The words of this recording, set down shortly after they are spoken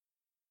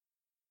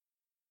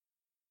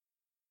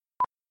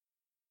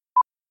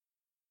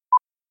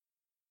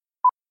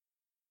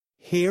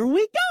Here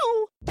we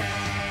go!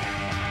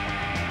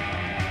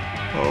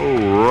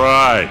 Oh,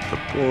 right, the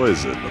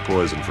poison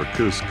for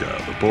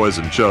Kuzco, the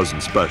poison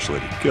chosen specially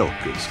to kill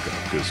Kuzco,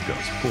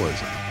 Kuzco's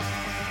poison.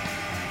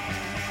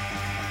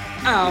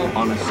 Ow.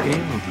 On a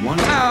scale of 1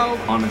 Ow.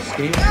 on a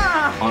scale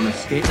on a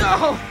scale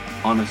No.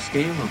 on a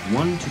scale of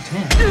 1 to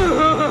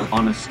 10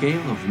 on a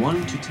scale of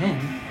 1 to 10,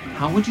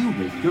 how would you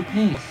rate your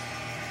pain?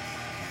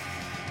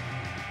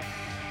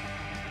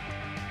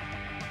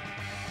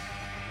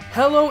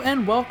 Hello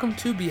and welcome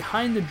to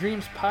Behind the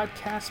Dreams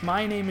podcast.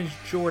 My name is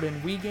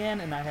Jordan Wiegand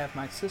and I have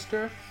my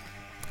sister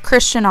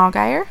Christian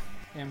Allgaier,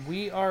 and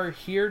we are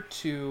here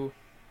to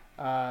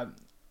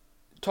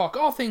talk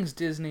all things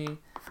Disney,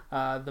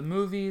 the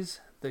movies,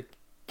 the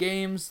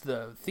games,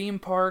 the theme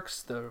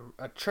parks, the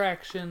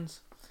attractions,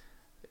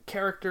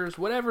 characters,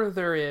 whatever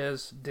there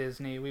is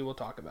Disney, we will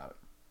talk about it.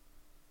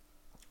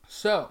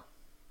 So,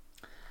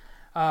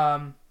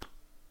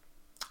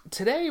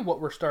 today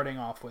what we're starting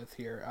off with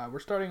here, we're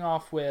starting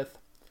off with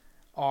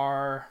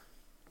our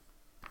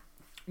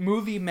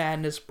Movie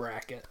Madness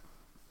bracket.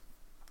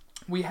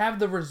 We have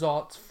the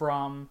results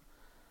from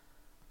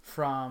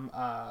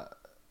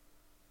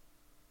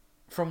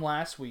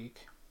last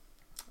week,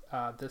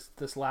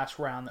 this last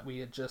round that we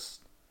had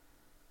just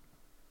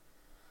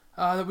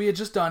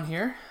done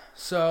here.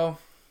 So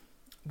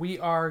we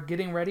are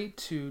getting ready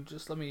to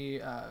let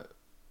me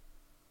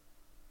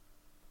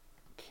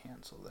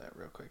cancel that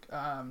real quick.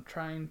 I'm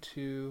trying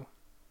to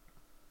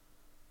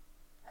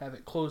have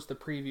it close the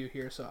preview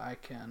here so I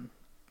can.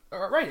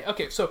 Right.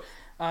 Okay. So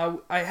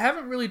I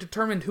haven't really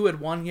determined who had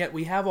won yet.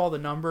 We have all the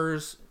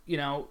numbers. You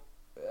know,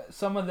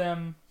 some of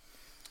them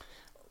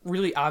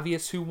really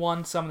obvious who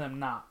won, some of them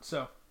not.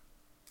 So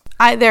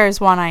there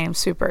is one I am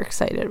super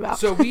excited about.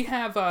 So we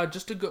have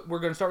we're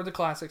going to start with the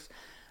classics,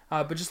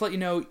 but just let you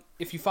know,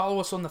 if you follow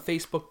us on the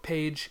Facebook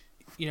page,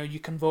 you know you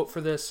can vote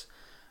for this.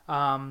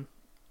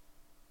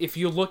 If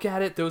you look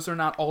at it, those are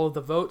not all of the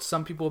votes.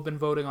 Some people have been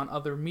voting on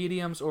other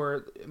mediums,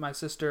 or my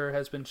sister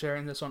has been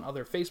sharing this on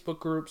other Facebook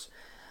groups.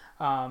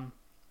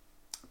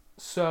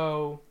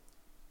 So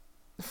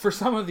for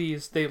some of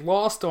these, they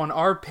lost on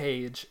our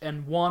page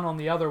and won on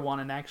the other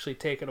one and actually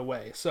take it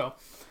away. So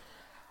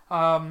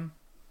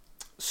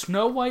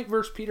Snow White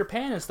vs. Peter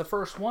Pan is the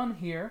first one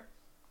here.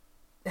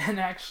 And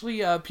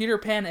actually, Peter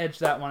Pan edged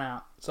that one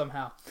out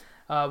somehow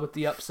with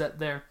the upset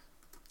there.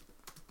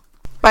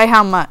 By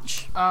how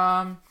much?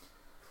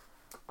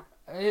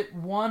 It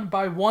won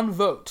by one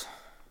vote.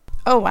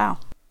 Oh, wow.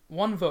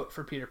 One vote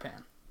for Peter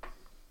Pan.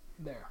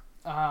 There.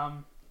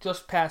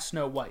 Just past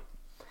Snow White.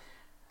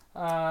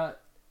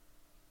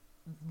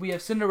 We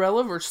have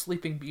Cinderella versus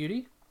Sleeping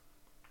Beauty.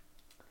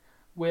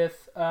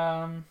 With,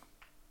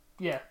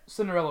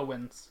 Cinderella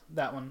wins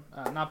that one.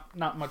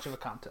 Not much of a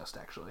contest,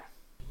 actually.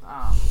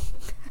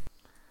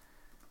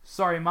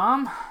 Sorry,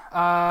 Mom.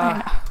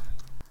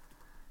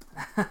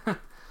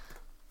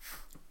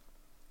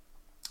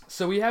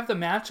 So we have the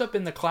matchup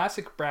in the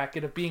classic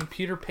bracket of being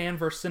Peter Pan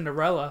versus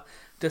Cinderella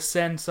to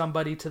send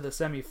somebody to the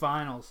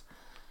semifinals.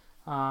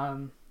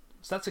 So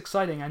that's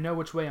exciting. I know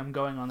which way I'm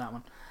going on that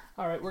one.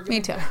 All right,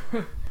 Me too.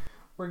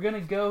 We're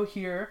gonna go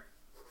here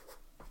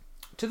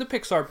to the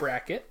Pixar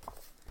bracket,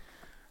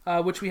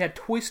 which we had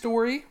Toy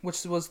Story,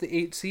 which was the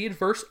 8 seed,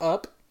 versus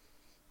Up.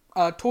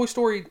 Toy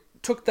Story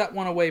took that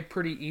one away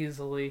pretty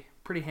easily,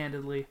 pretty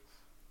handedly.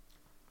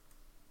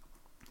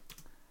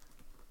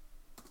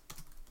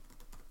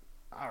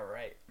 All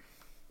right.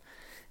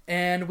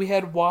 And we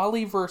had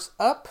WALL-E versus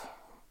Up.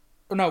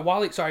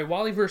 WALL-E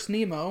versus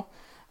Nemo.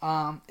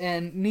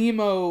 And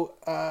Nemo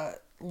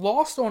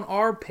lost on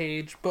our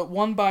page, but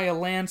won by a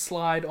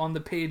landslide on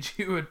the page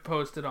you had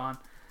posted on.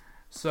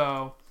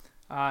 So,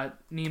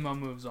 Nemo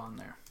moves on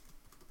there.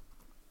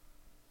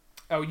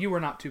 Oh, you were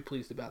not too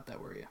pleased about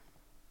that, were you?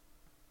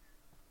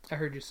 I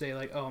heard you say,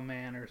 like, oh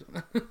man, or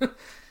something.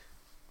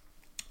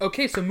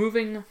 Okay, so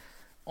moving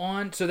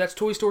on. So that's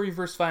Toy Story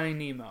versus Finding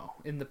Nemo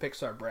in the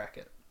Pixar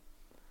bracket.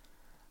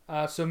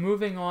 So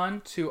moving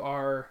on to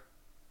our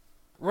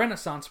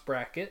Renaissance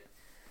bracket.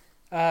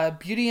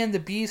 Beauty and the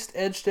Beast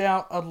edged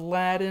out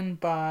Aladdin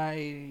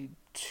by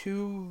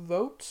 2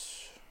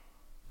 votes.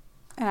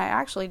 And I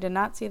actually did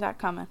not see that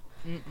coming.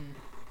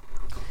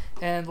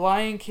 And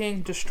Lion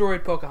King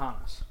destroyed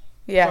Pocahontas.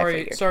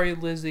 Yeah, sorry,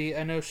 Lizzie.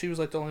 I know she was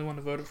like the only one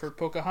who voted for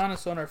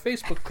Pocahontas on our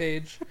Facebook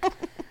page.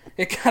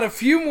 It got a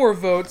few more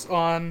votes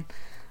on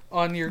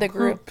your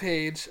group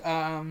page.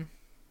 So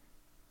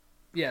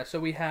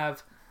we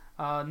have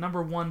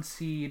number 1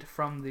 seed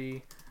from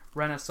the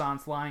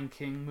Renaissance, Lion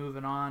King,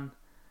 moving on,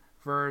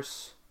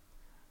 versus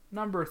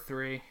number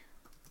 3,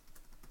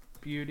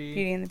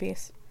 Beauty and the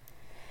Beast.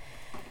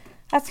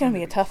 That's going to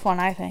be a tough one,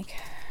 I think.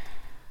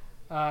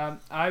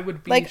 I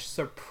would be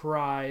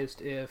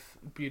surprised if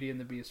Beauty and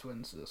the Beast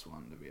wins this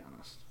one, to be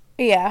honest.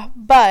 Yeah,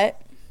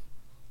 but,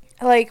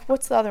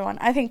 what's the other one?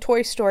 I think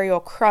Toy Story will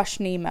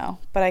crush Nemo,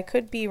 but I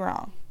could be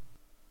wrong.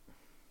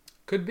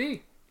 Could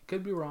be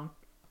wrong.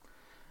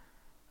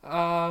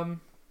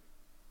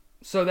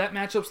 So that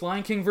matchup's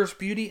Lion King versus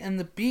Beauty and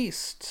the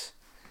Beast.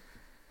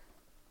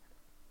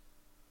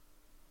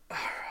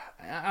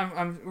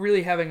 I'm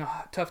really having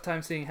a tough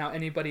time seeing how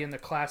anybody in the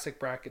classic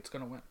bracket's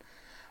going to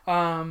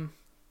win.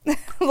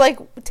 Like,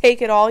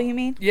 take it all, you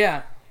mean?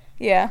 Yeah.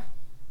 Yeah.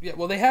 Yeah,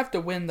 well, they have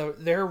to win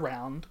their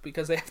round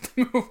because they have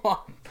to move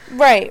on.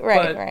 Right.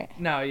 But,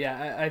 no,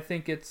 yeah, I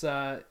think it's...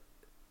 I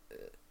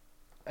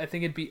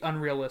think it'd be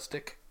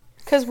unrealistic.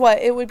 Because what?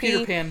 It would Peter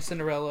be... Pan is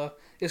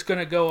going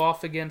to go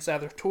off against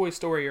either Toy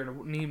Story or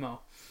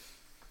Nemo.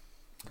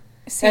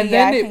 See, and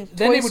yeah, then I think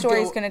Toy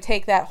Story's going to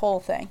take that whole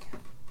thing.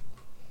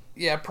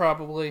 Yeah,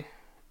 probably.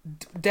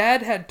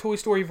 Dad had Toy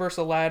Story versus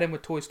Aladdin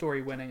with Toy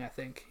Story winning, I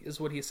think, is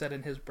what he said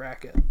in his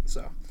bracket.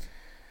 So,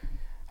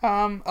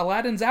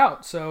 Aladdin's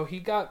out, so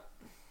he has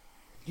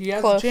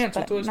Close, a chance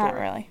with but Toy Story. not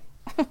really.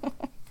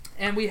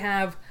 And we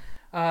have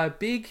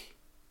Big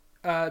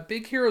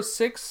Hero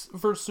 6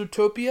 versus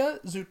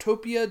Zootopia.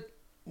 Zootopia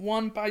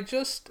won by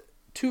just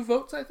 2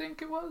 votes, I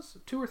think it was.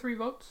 2 or 3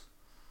 votes.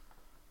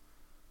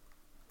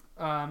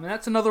 And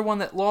that's another one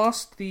that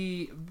lost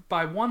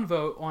by 1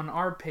 vote on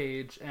our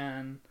page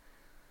and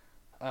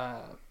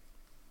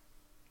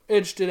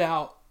edged it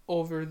out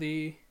over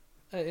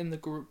in the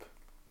group.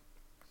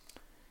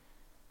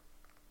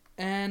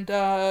 And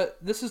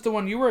this is the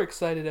one you were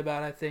excited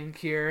about, I think,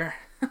 here.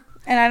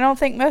 And I don't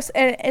think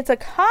it's a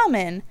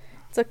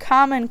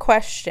common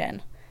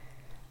question,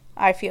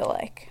 I feel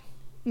like.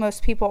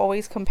 Most people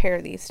always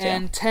compare these two.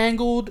 And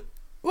Tangled,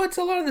 well, it's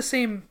a lot of the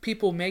same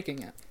people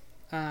making it.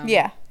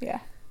 Yeah.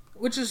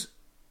 Which is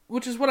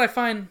what I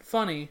find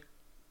funny.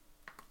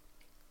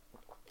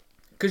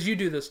 Because you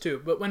do this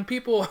too. But when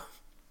people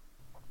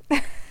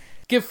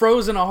give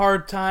Frozen a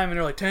hard time and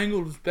they're like,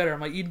 Tangled is better. I'm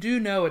like, you do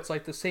know it's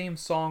like the same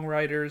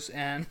songwriters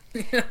and...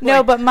 like,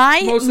 no, but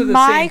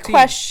my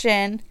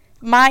question,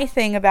 my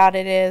thing about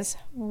it is,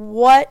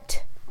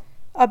 what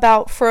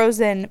about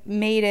Frozen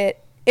made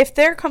it... If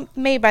they're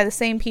made by the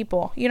same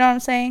people, you know what I'm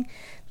saying?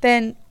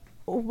 Then...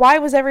 why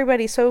was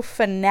everybody so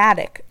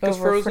fanatic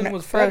over Frozen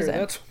was Frozen? Better,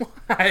 that's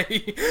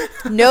why.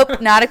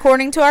 Nope, not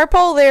according to our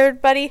poll there,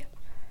 buddy.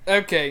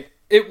 Okay,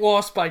 it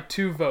lost by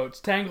 2 votes.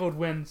 Tangled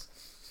wins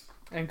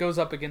and goes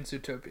up against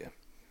Zootopia.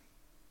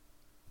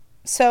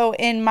 So,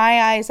 in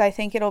my eyes, I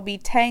think it'll be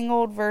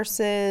Tangled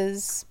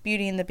versus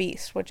Beauty and the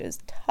Beast, which is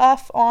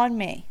tough on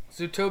me.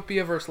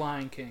 Zootopia versus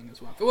Lion King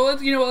as well. Well,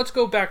 let's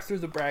go back through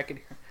the bracket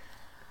here.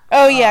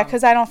 Oh, yeah,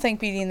 because I don't think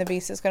Beauty and the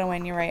Beast is going to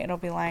win. You're right. It'll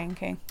be Lion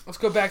King. Let's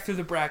go back through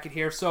the bracket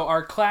here. So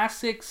our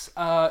classics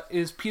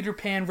is Peter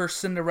Pan versus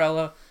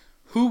Cinderella.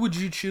 Who would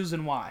you choose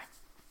and why?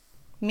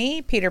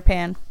 Me, Peter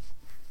Pan.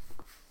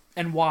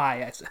 And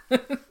why? I said.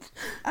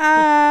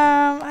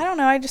 I don't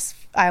know.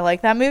 I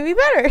like that movie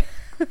better.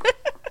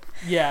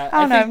 Yeah,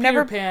 I think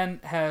Peter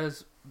Pan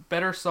has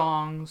better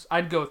songs.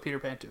 I'd go with Peter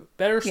Pan too.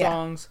 Better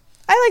songs.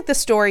 I like the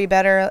story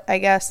better, I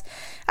guess.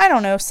 I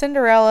don't know.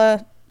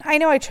 Cinderella... I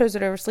know I chose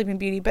it over Sleeping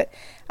Beauty, but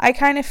I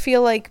kind of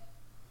feel like,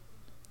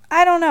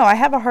 I don't know, I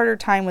have a harder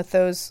time with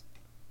those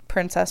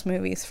princess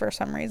movies for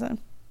some reason.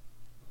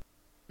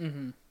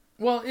 Mm-hmm.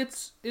 Well,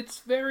 it's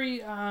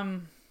very, I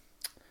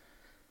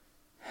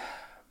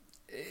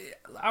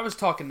was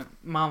talking to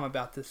Mom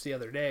about this the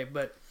other day,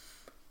 but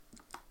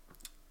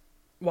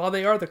while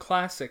they are the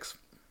classics,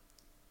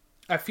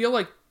 I feel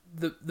like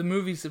the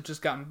movies have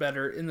just gotten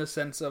better in the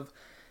sense of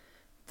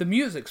the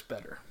music's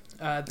better.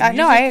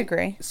 No, I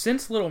agree.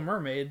 Since Little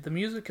Mermaid, the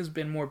music has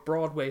been more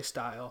Broadway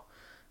style.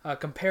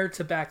 Compared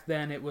to back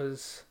then, it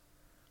was...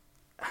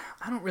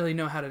 I don't really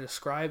know how to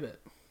describe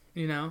it,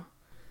 you know?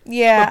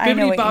 Yeah, but I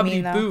know what you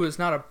mean, Bibbidi Bobbidi Boo is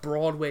not a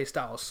Broadway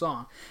style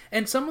song.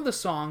 And some of the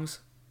songs,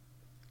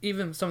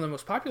 even some of the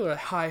most popular, like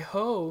Hi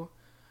Ho,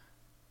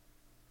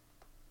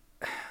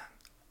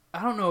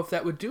 I don't know if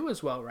that would do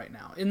as well right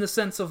now. In the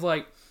sense of,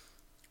 like,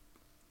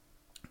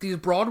 these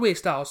Broadway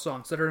style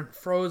songs that are in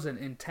Frozen,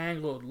 in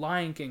Tangled,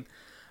 Lion King...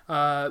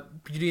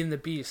 Beauty and the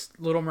Beast,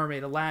 Little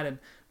Mermaid, Aladdin,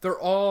 they're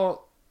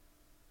all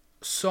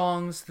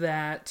songs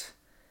that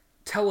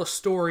tell a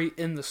story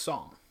in the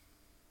song.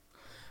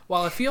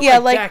 While I feel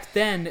like back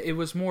then, it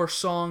was more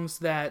songs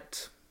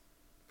that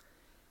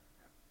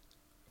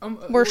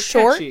were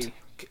short? Catchy.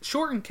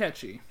 Short and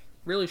catchy.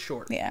 Really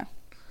short. Yeah.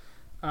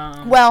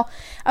 Well,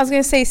 I was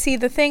going to say, see,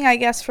 the thing, I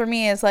guess, for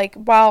me is, like,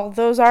 while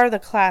those are the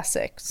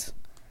classics,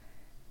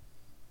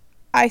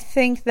 I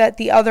think that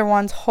the other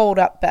ones hold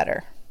up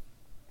better.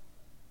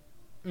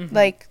 Mm-hmm.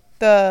 Like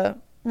the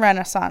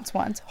Renaissance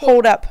ones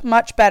hold up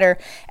much better,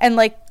 and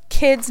like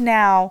kids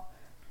now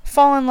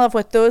fall in love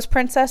with those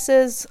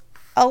princesses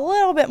a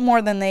little bit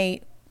more than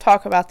they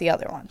talk about the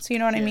other ones. You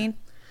know what I mean?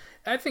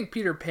 I think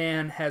Peter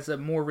Pan has a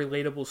more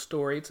relatable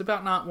story. It's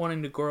about not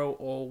wanting to grow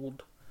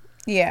old.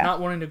 Yeah. Not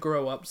wanting to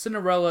grow up.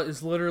 Cinderella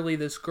is literally,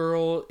 this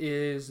girl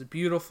is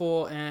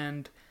beautiful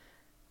and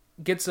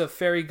gets a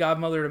fairy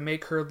godmother to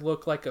make her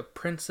look like a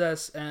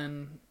princess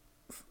and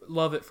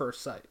love at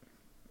first sight.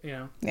 You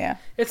know? Yeah.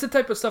 It's the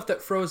type of stuff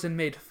that Frozen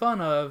made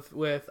fun of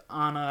with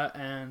Anna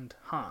and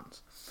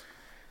Hans.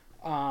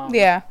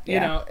 Yeah. You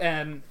know,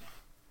 and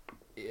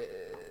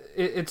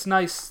it's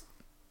nice,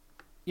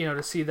 you know,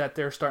 to see that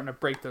they're starting to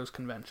break those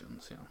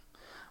conventions. You know,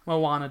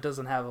 Moana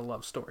doesn't have a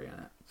love story in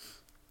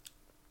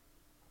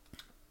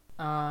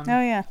Oh,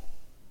 yeah.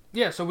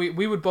 Yeah, so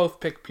we would both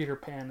pick Peter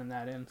Pan in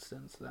that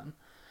instance then.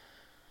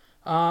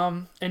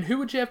 And who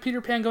would you have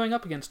Peter Pan going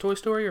up against, Toy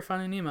Story or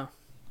Finding Nemo?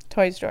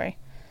 Toy Story.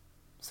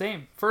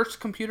 Same. First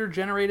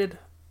computer-generated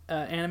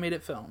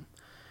animated film.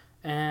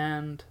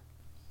 And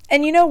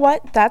you know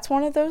what? That's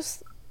one of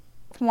those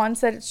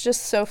ones that it's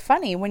just so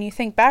funny when you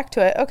think back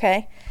to it.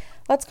 Okay,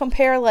 let's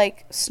compare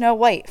like Snow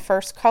White,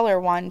 first color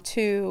one,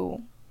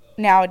 to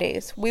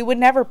nowadays. We would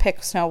never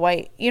pick Snow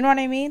White. You know what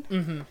I mean?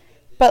 Mm-hmm.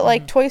 But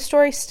like Toy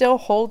Story still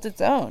holds its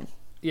own.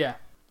 Yeah.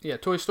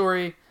 Toy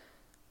Story.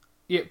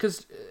 Yeah,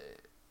 because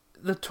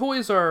the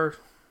toys are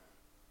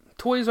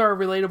a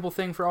relatable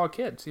thing for all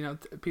kids. You know,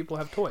 people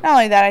have toys. Not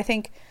only that, I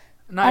think.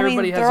 Not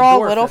everybody has they're a all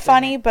dwarf a little that they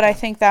funny, make. but I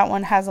think that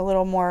one has a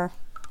little more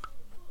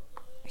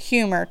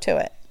humor to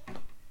it.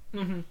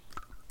 Mm-hmm.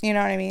 You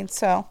know what I mean?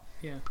 So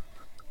yeah,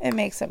 it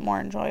makes it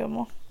more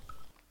enjoyable.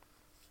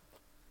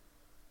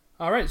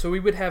 All right, so we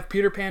would have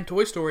Peter Pan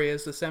Toy Story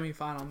as the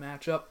semifinal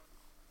matchup.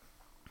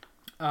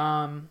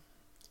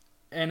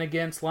 And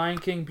against Lion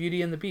King,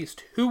 Beauty and the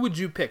Beast. Who would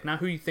you pick? Not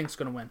who you think's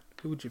going to win.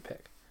 Who would you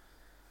pick?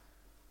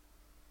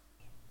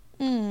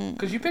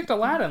 Because you picked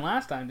Aladdin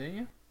last time, didn't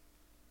you?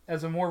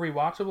 As a more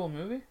rewatchable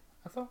movie,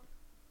 I thought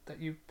that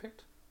you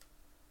picked.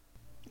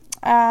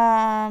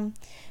 Not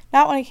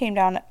when it came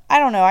down. I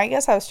don't know. I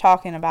guess I was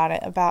talking about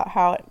it, about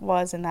how it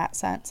was in that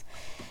sense.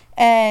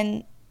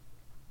 And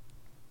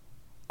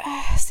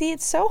see,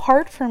 it's so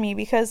hard for me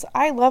because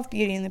I love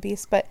Beauty and the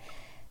Beast, but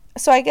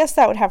so I guess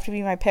that would have to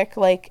be my pick,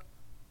 like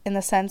in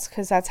the sense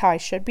because that's how I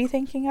should be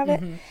thinking of it.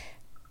 Mm-hmm.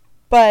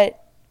 But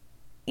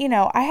you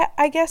know,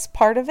 I guess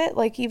part of it,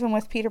 like even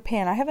with Peter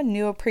Pan, I have a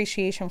new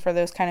appreciation for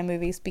those kind of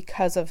movies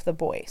because of the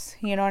boys.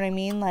 You know what I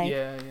mean? Like,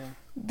 yeah.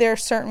 There are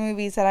certain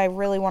movies that I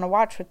really want to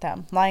watch with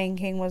them. Lion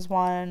King was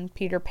one,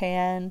 Peter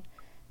Pan,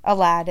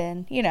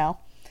 Aladdin, you know.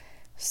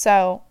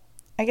 So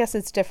I guess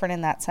it's different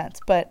in that sense.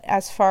 But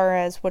as far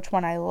as which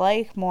one I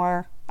like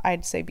more,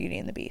 I'd say Beauty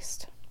and the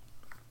Beast.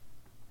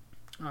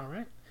 All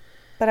right.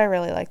 But I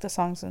really like the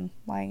songs in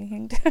Lion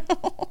King too.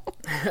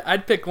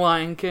 I'd pick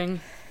Lion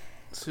King.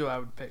 That's who I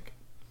would pick.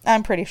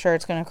 I'm pretty sure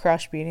it's going to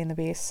crush Beauty and the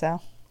Beast,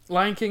 so.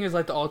 Lion King is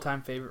like the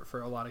all-time favorite for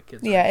a lot of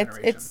kids. Yeah,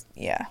 it's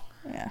yeah.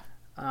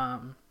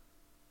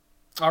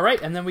 All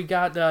right, and then we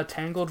got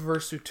Tangled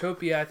versus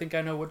Zootopia. I think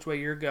I know which way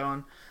you're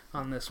going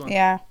on this one.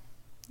 Yeah,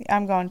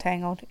 I'm going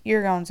Tangled.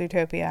 You're going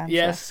Zootopia.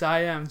 Yes, sure. I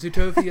am.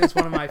 Zootopia is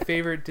one of my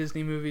favorite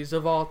Disney movies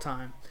of all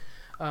time.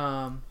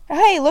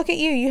 Hey, look at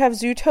you. You have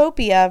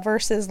Zootopia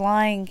versus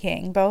Lion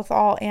King, both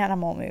all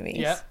animal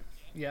movies.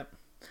 Yep.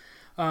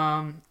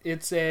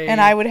 It's a... And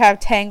I would have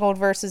Tangled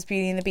versus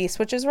Beauty and the Beast,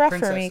 which is rough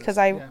for me because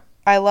I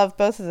love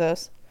both of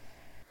those.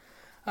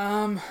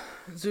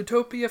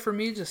 Zootopia for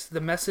me, just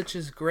the message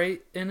is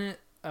great in it.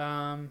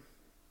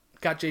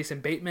 Got Jason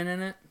Bateman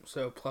in it,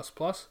 so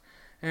plus.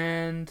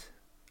 And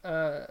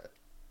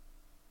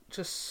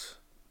just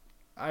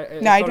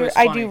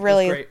I do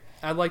really.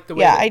 I like the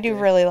way. Yeah, I do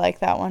really like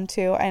that one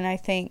too, and I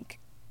think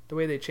the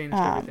way they changed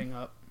everything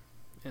up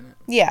in it.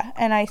 Yeah,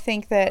 and I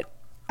think that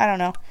I don't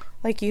know,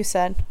 like you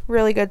said,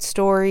 really good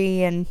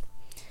story and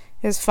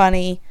it was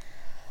funny,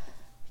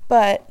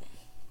 but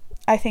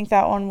I think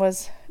that one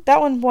was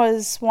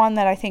one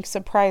that I think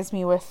surprised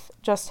me with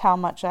just how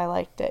much I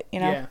liked it, you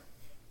know? Yeah.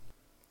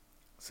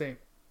 Same.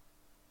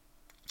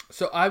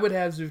 So I would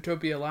have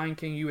Zootopia, Lion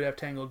King, you would have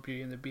Tangled,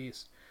 Beauty and the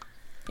Beast.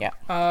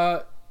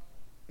 Yeah.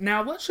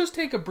 Now let's just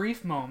take a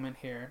brief moment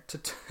here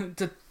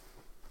to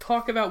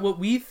talk about what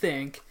we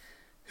think,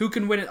 who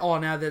can win it all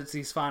now that it's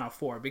these final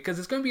four, because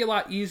it's going to be a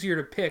lot easier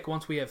to pick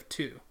once we have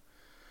two.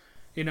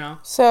 You know?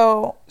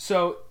 So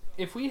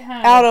if we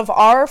had... Out of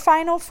our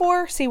final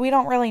four, see, we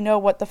don't really know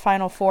what the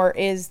final four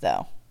is,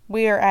 though.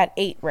 We are at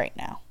 8 right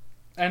now.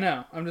 I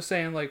know. I'm just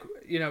saying, like,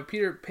 you know,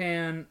 Peter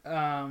Pan...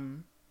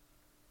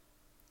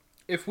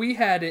 if we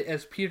had it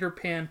as Peter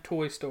Pan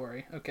Toy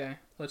Story, okay,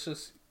 let's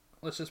just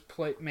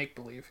play make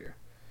believe here.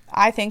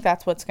 I think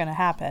that's what's going to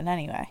happen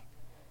anyway.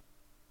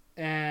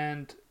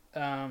 And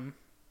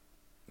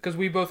because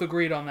we both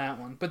agreed on that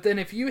one. But then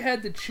if you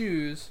had to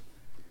choose,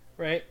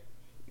 right?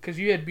 Because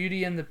you had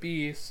Beauty and the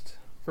Beast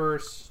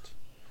versus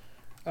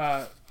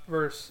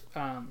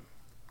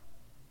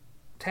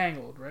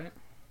Tangled, right?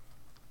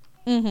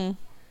 Mm-hmm.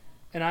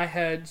 And I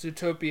had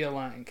Zootopia,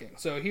 Lion King.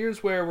 So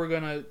here's where we're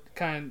gonna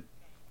kind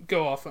of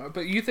go off.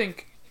 But I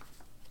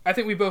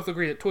think we both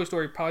agree that Toy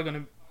Story probably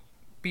gonna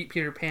beat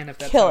Peter Pan if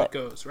that's how it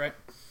goes, right?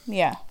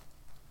 Yeah.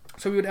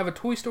 So we would have a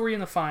Toy Story in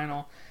the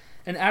final,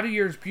 and out of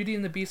yours, Beauty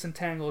and the Beast and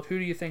Tangled, who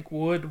do you think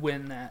would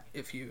win that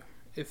if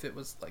it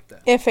was like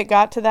that? If it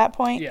got to that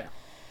point? Yeah.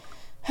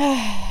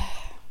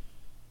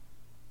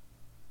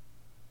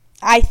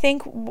 I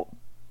think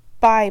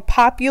by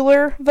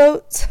popular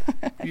votes,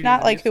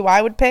 not like who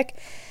I would pick.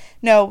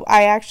 No,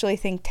 I actually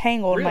think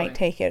Tangled might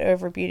take it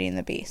over Beauty and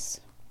the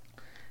Beast.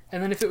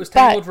 And then if it was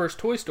Tangled versus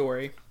Toy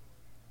Story,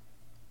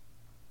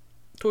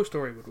 Toy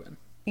Story would win.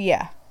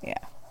 Yeah.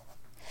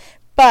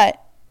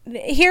 But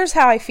here's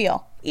how I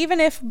feel.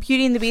 Even if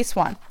Beauty and the Beast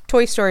won,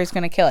 Toy Story is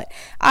going to kill it.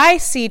 I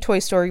see Toy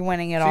Story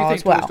winning it all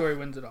as well. Toy Story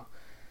wins it all?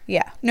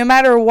 Yeah, no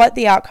matter what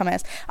the outcome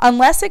is,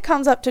 unless it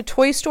comes up to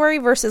Toy Story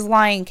versus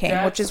Lion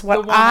King, which is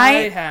what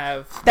I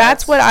have.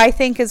 That's what I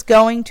think is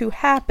going to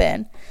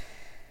happen.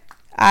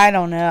 I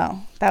don't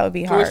know. That would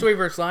be hard. Toy Story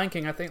versus Lion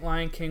King. I think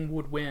Lion King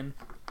would win.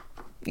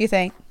 You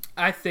think?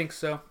 I think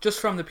so. Just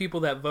from the people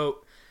that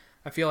vote,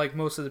 I feel like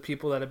most of the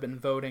people that have been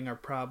voting are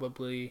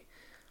probably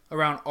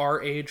around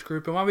our age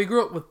group. And while we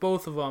grew up with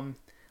both of them,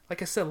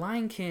 like I said,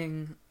 Lion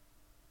King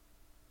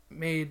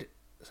made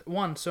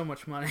so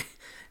much money,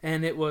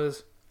 and it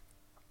was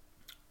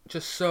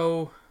just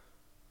so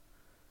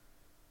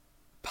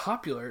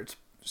popular. It's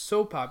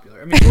so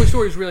popular. I mean, Toy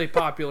Story is really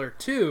popular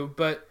too,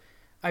 but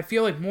I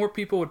feel like more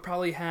people would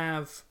probably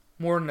have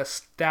more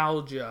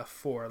nostalgia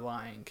for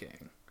Lion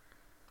King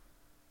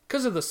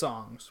because of the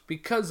songs,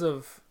 because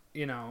of,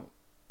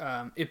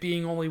 it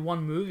being only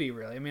one movie,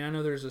 really. I mean, I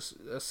know there's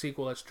a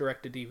sequel that's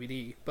direct to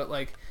DVD, but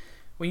like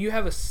when you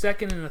have a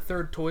second and a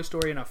third Toy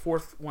Story and a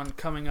fourth one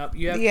coming up,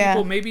 you have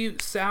people maybe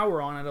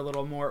sour on it a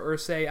little more, or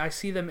say, I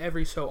see them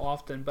every so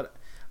often, but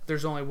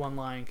there's only one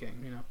Lion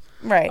King,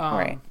 Right,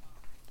 right.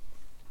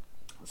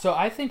 So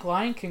I think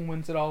Lion King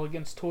wins it all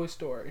against Toy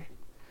Story.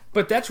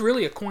 But that's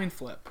really a coin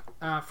flip.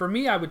 For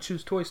me, I would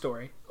choose Toy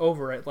Story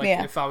over it,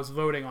 if I was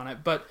voting on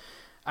it. But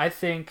I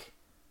think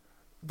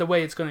the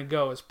way it's going to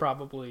go is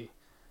probably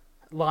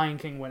Lion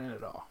King winning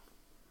it all.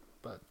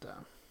 But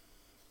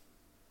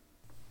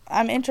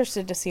I'm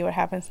interested to see what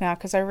happens now,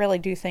 because I really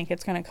do think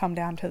it's going to come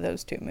down to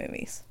those two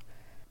movies.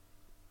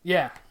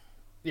 Yeah.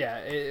 Yeah,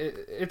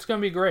 it's going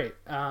to be great.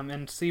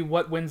 And see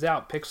what wins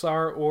out,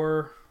 Pixar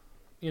or,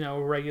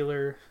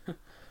 regular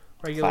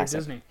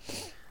Disney.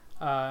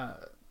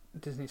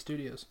 Disney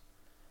Studios.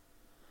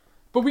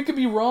 But we could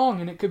be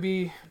wrong, and it could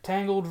be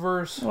Tangled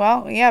versus...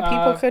 Well, yeah,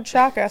 people could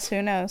shock us.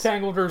 Who knows?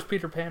 Tangled versus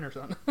Peter Pan or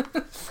something.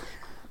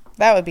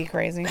 That would be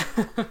crazy.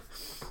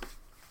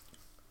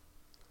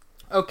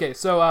 Okay,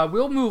 so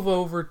we'll move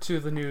over to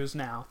the news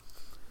now.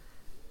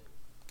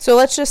 So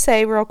let's just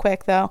say real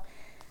quick, though,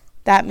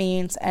 that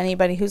means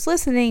anybody who's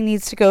listening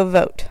needs to go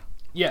vote.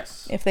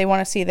 Yes. If they want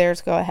to see theirs,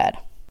 go ahead.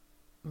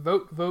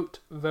 Vote, vote,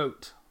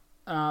 vote.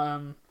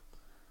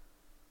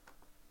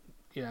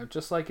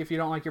 Just like if you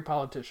don't like your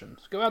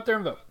politicians, go out there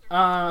and vote.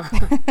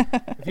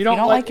 If you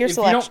don't like your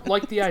selection, if you don't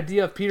like the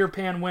idea of Peter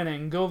Pan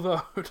winning, go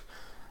vote.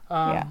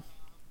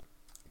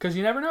 Because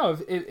you never know.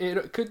 If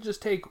it could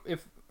just take,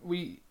 if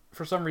we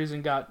for some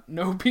reason got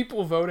no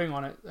people voting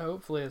on it.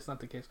 Hopefully that's not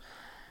the case.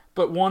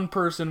 But one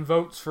person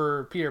votes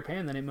for Peter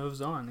Pan, then it moves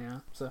on. Yeah.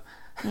 So.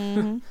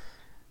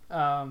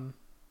 Mm-hmm.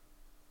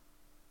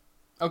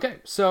 Okay,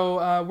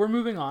 so we're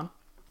moving on.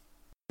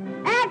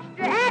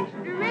 Extra,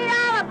 extra, read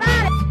all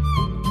about it.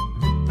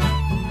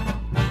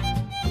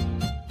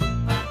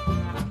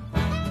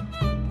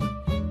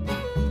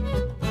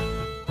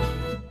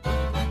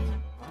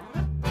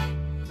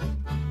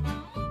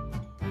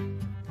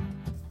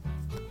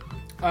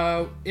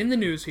 In the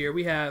news here,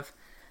 we have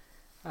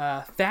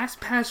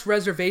Fast Pass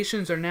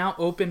reservations are now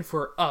open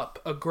for Up,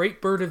 a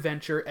Great Bird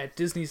Adventure at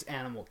Disney's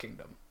Animal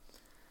Kingdom.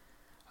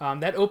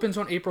 That opens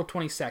on April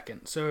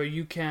 22nd, so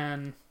you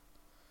can,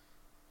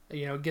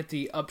 get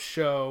the Up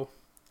show.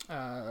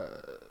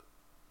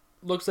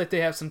 Looks like they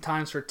have some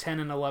times for 10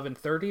 and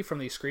 11:30 from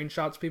these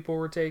screenshots people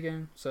were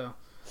taking. So,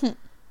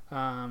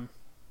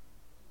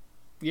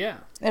 yeah.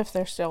 If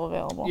they're still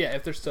available. Yeah,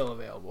 if they're still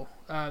available.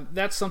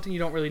 That's something you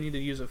don't really need to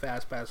use a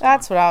Fast Pass on.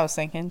 That's what I was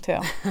thinking, too.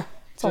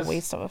 It's a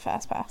waste of a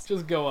Fast Pass.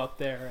 Just go up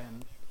there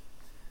and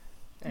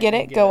get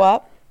it? Go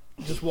up?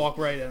 Just walk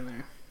right in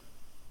there.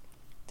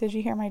 Did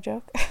you hear my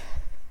joke?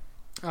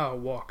 Oh,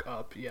 walk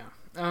up,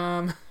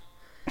 yeah.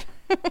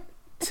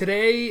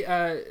 Today,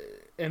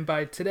 and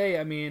by today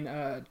I mean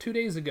 2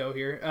 days ago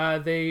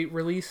here, they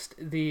released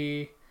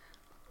the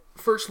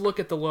first look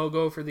at the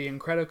logo for the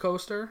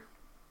Incredicoaster.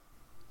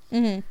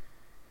 Mm-hmm.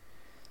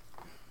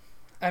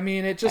 I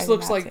mean, it just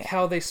looks like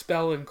how they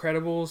spell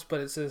Incredibles,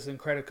 but it says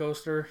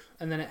Incredicoaster,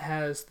 and then it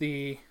has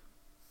the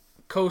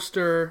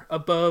coaster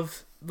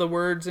above the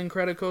words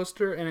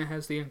Incredicoaster, and it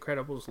has the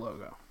Incredibles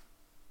logo.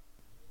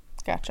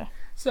 Gotcha.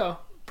 So,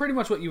 pretty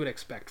much what you would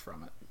expect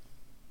from it.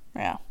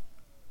 Yeah.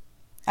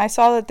 I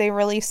saw that they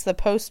released the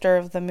poster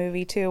of the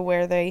movie, too,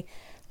 where they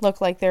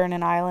look like they're in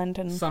an island.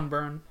 And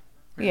Sunburn.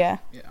 Yeah.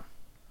 Yeah.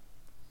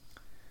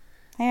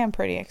 I am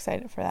pretty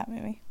excited for that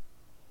movie.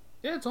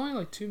 Yeah, it's only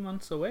like 2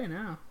 months away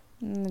now.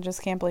 I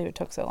just can't believe it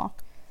took so long.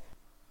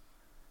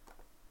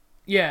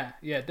 Yeah,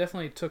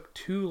 definitely took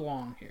too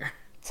long here.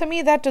 To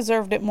me, that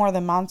deserved it more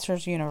than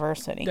Monsters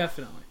University.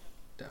 Definitely.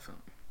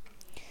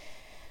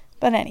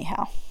 But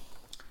anyhow.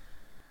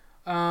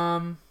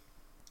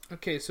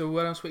 Okay, so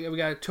what else we got? We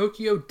got a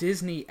Tokyo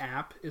Disney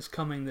app is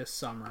coming this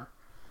summer.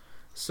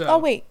 So. Oh,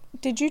 wait.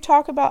 Did you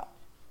talk about...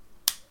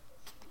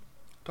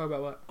 Talk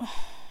about what?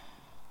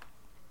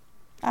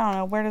 I don't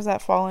know. Where does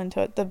that fall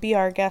into it? The Be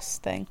Our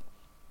Guest thing.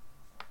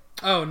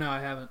 Oh, no, I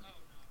haven't.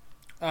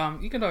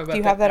 You can talk about that. Do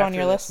you have that on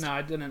your list? No,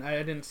 I didn't. I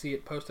didn't see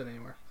it posted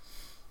anywhere.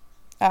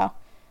 Oh.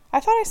 I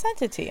thought I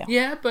sent it to you.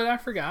 Yeah, but I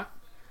forgot.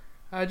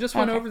 I just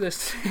went over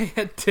this today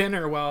at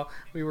dinner while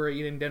we were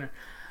eating dinner.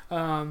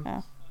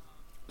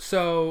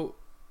 So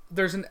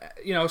there's an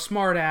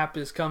smart app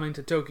is coming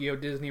to Tokyo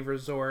Disney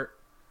Resort.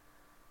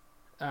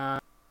 I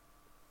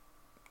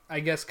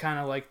guess kind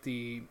of like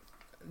the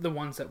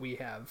ones that we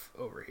have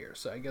over here.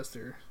 So I guess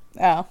they're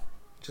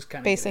just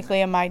kind of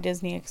basically a My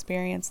Disney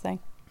Experience thing.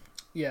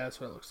 Yeah, that's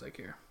what it looks like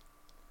here.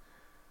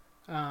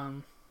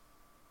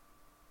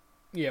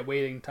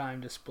 Waiting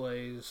time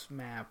displays,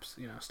 maps,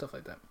 stuff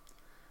like that.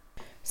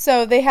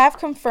 So they have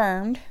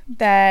confirmed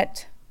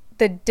that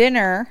the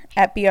dinner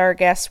at Be Our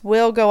Guest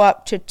will go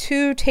up to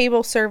 2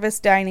 table service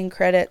dining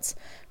credits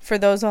for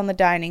those on the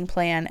dining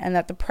plan, and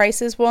that the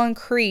prices will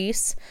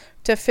increase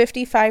to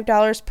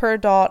 $55 per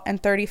adult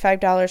and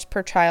 $35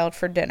 per child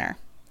for dinner.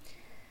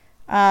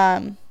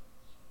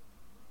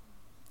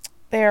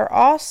 They're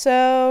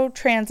also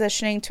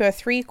transitioning to a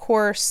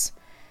 3-course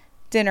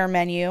dinner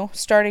menu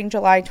starting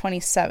July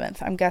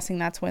 27th. I'm guessing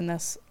that's when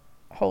this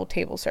whole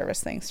table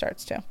service thing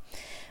starts too.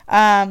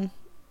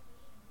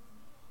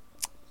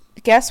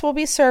 Guests will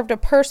be served a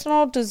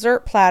personal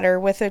dessert platter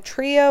with a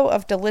trio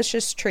of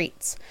delicious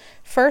treats.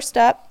 First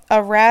up,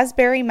 a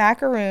raspberry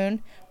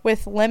macaroon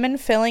with lemon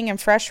filling and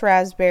fresh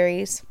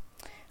raspberries.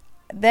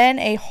 Then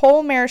a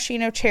whole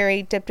maraschino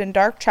cherry dipped in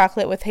dark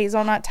chocolate with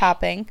hazelnut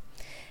topping.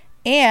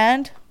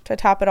 And to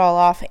top it all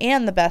off,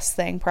 and the best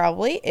thing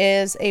probably,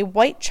 is a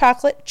white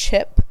chocolate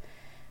chip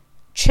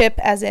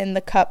as in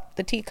the cup,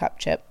 the teacup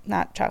chip,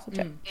 not chocolate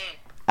chip.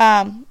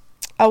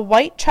 A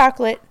white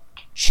chocolate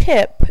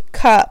chip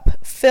cup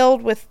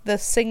filled with the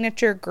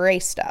signature gray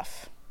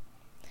stuff.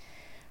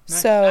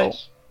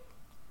 Nice.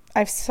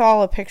 I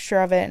saw a picture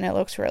of it and it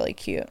looks really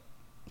cute,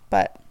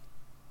 but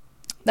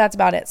that's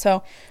about it.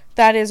 So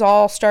that is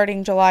all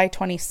starting July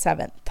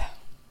 27th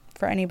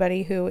for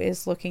anybody who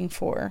is looking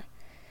for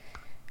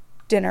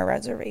dinner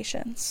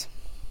reservations.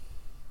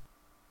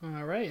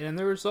 All right, and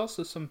there was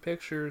also some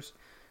pictures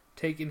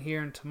taken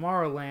here in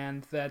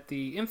Tomorrowland that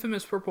the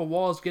infamous Purple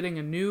Wall is getting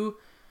a new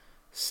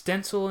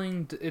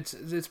stenciling.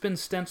 It's been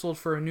stenciled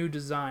for a new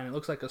design. It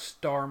looks like a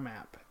star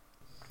map.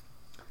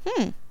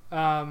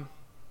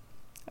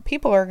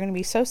 People are going to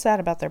be so sad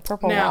about their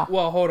Purple Wall.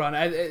 Well, hold on.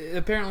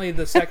 Apparently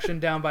the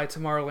section down by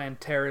Tomorrowland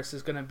Terrace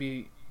is going to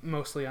be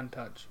mostly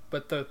untouched,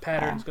 but the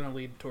pattern's going to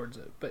lead towards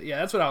it. But yeah,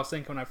 that's what I was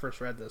thinking when I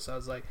first read this. I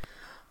was like,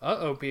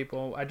 uh-oh,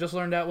 people. I just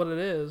learned out what it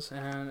is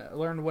and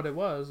learned what it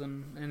was,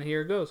 and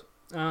here it goes.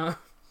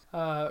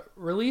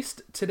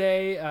 Released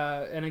today,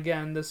 and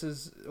again, this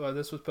was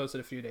posted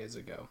a few days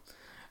ago.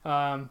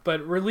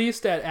 But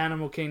released at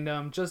Animal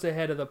Kingdom just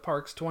ahead of the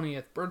park's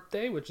 20th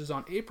birthday, which is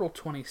on April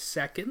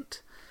 22nd,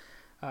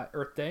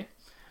 Earth Day.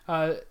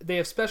 They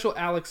have special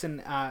Alex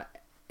and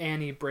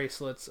Annie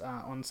bracelets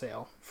on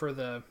sale for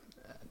the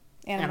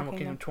Animal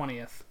Kingdom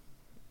 20th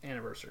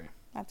anniversary.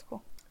 That's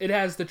cool. It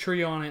has the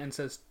tree on it and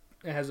says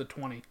it has a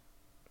 20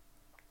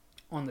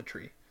 on the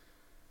tree.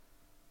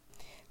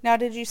 Now,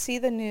 did you see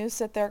the news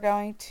that they're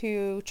going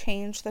to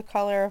change the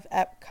color of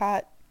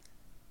Epcot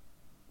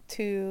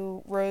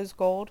to rose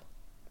gold?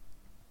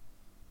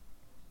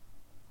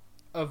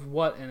 Of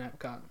what in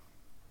Epcot?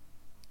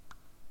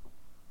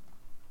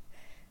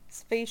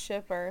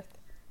 Spaceship Earth.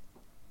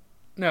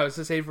 No, it's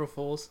just April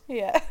Fool's.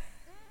 Yeah.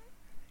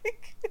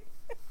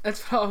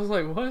 That's what I was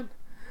like, what?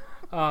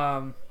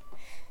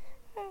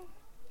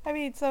 I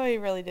mean, somebody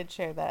really did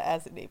share that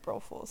as an April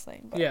Fool's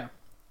thing. But. Yeah.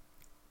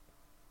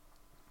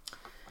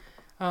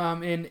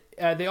 And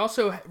they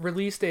also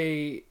released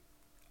a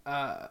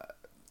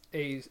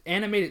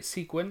animated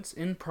sequence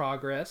in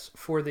progress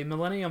for the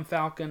Millennium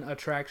Falcon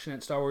attraction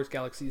at Star Wars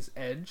Galaxy's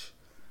Edge.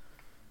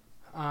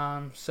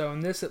 So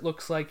in this, it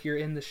looks like you're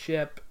in the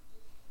ship,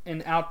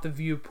 and out the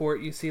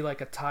viewport you see like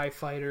a TIE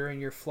fighter,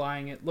 and you're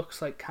flying. It looks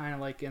like kind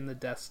of like in the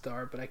Death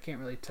Star, but I can't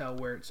really tell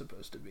where it's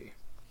supposed to be.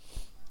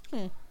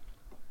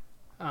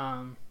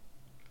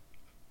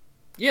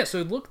 Yeah,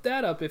 so look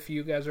that up if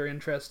you guys are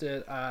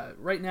interested.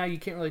 Right now, you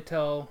can't really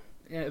tell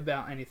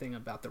about anything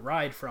about the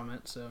ride from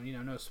it, so,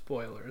 no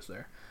spoilers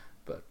there.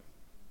 But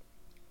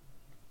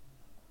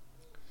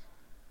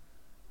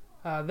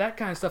that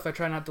kind of stuff I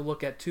try not to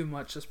look at too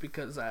much, just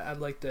because I'd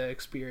like to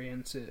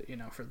experience it,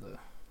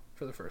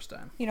 for the first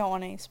time. You don't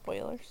want any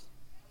spoilers.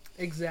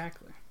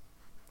 Exactly.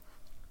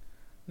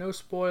 No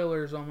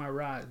spoilers on my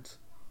rides.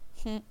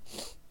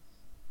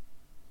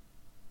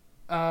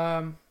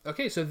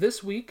 Okay, so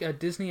this week,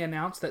 Disney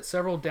announced that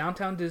several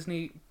downtown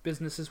Disney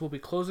businesses will be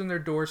closing their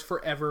doors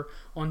forever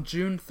on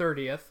June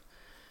 30th.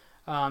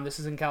 This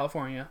is in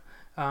California,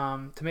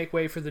 to make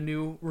way for the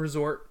new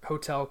resort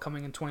hotel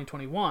coming in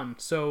 2021.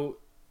 So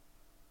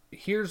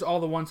here's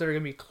all the ones that are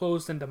going to be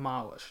closed and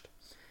demolished.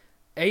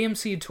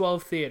 AMC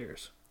 12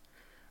 Theaters,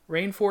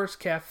 Rainforest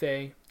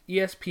Cafe,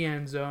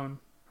 ESPN Zone,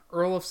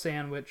 Earl of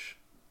Sandwich,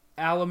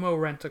 Alamo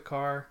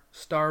Rent-A-Car,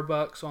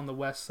 Starbucks on the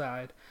west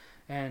side,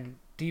 and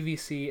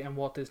DVC and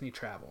Walt Disney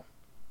Travel.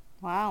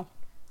 Wow.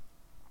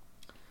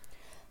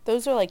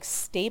 Those are like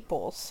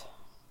staples.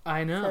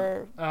 I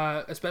know.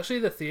 Especially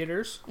the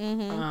theaters.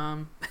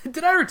 Mm-hmm.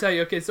 Did I ever tell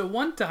you? Okay, so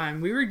one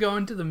time we were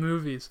going to the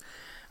movies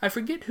I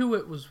forget who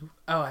it was.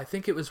 Oh, I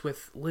think it was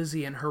with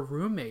Lizzie and her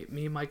roommate.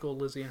 Me, Michael,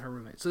 Lizzie, and her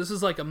roommate. So this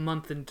is like a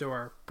month into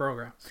our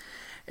program.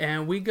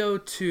 And we go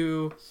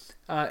to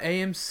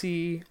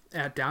AMC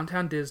at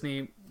Downtown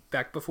Disney,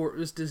 back before it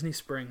was Disney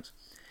Springs.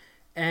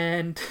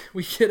 And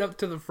we get up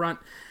to the front,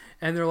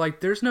 and they're like,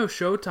 there's no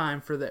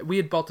showtime for that. We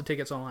had bought the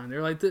tickets online.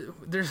 They're like,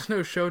 there's no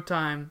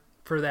showtime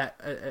for that,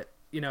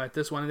 at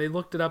this one. And they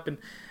looked it up, and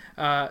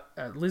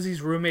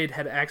Lizzie's roommate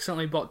had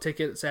accidentally bought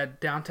tickets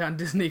at Downtown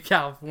Disney,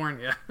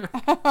 California.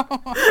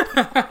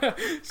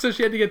 So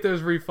she had to get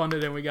those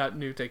refunded, and we got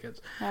new tickets.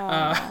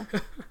 That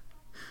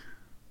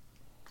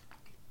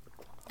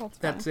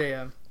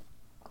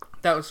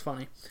was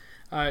funny.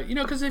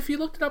 Because if you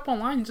looked it up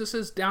online, it just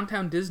says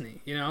Downtown Disney,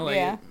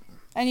 Yeah.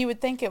 And you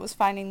would think it was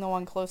finding the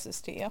one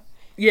closest to you.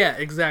 Yeah,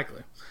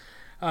 exactly.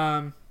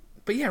 But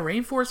yeah,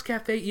 Rainforest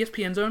Cafe,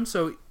 ESPN Zone.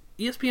 So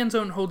ESPN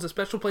Zone holds a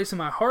special place in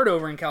my heart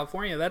over in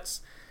California.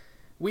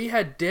 We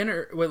had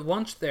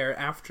lunch there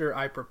after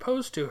I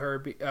proposed to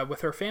her with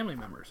her family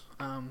members.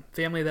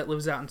 Family that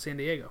lives out in San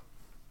Diego.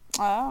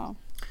 Oh.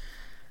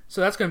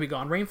 So that's going to be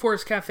gone.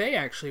 Rainforest Cafe,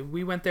 actually,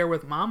 we went there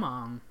with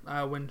Mama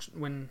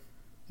when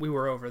we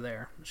were over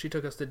there. She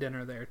took us to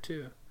dinner there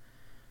too.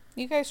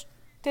 You guys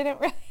didn't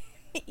really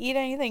eat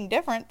anything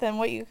different than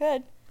what you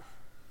could.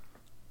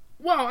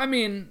 Well, I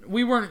mean,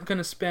 we weren't going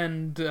to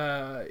spend...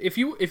 if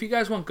you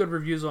guys want good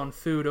reviews on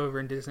food over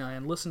in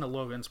Disneyland, listen to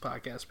Logan's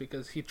podcast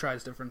because he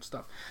tries different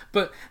stuff.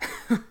 But...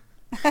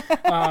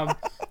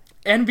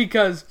 and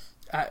because...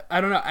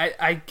 I don't know.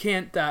 I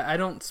can't... I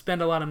don't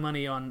spend a lot of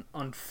money on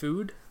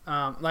food.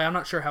 I'm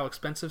not sure how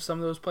expensive some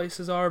of those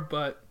places are,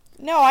 but...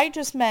 No, I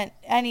just meant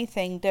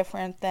anything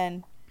different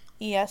than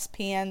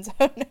ESPN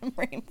Zone and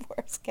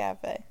Rainforest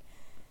Cafe.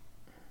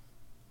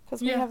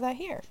 Because we have that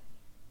here.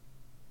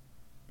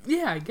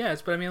 Yeah, I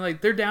guess. But I mean,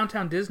 they're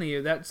Downtown Disney.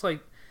 That's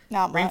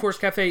not much. Rainforest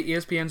Cafe,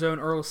 ESPN Zone,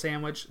 Earl's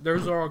Sandwich.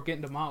 Those are all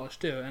getting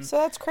demolished, too. And so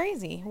that's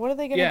crazy. What are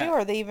they going to do?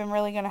 Are they even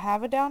really going to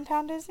have a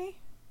Downtown Disney?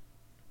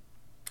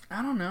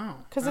 I don't know.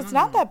 Because it's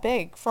not that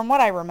big. From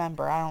what I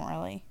remember, I don't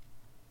really.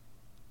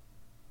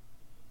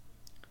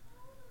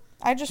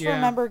 I just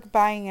remember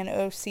buying an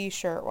OC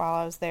shirt while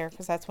I was there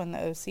because that's when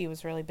the OC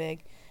was really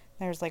big.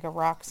 There's a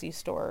Roxy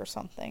store or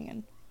something,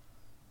 and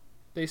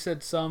they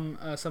said some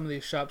of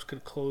these shops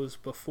could close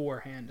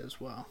beforehand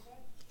as well.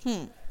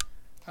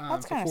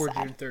 That's kind of before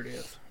sad. June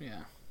 30th.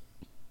 Yeah.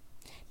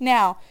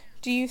 Now,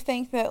 do you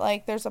think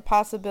that there's a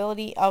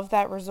possibility of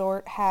that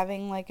resort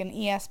having an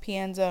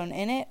ESPN Zone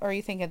in it, or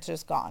you think it's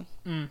just gone?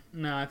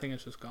 No, I think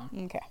it's just gone.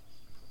 Okay.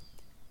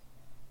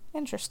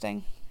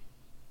 Interesting.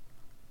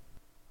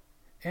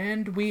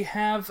 And we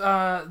have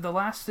the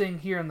last thing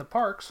here in the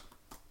parks,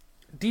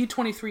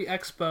 D23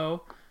 Expo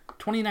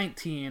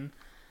 2019.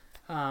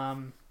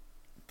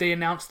 They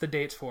announced the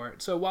dates for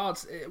it. So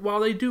while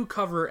they do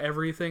cover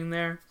everything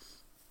there,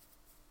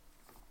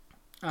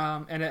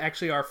 and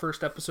actually our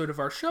first episode of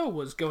our show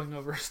was going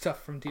over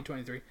stuff from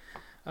D23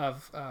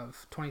 of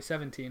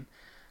 2017.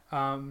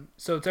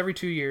 So it's every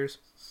 2 years.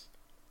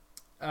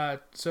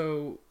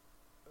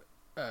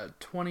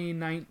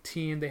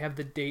 2019, they have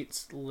the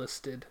dates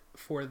listed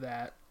for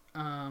that.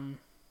 Let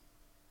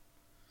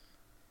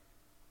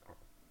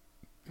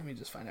me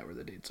just find out where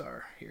the dates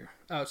are here.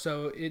 Oh,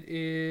 so it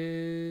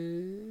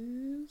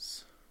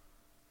is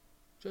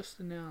just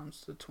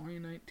announced the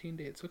 2019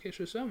 dates. Okay,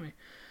 show me.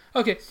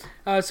 Okay,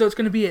 so it's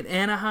going to be at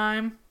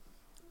Anaheim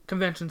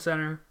Convention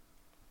Center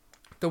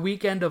the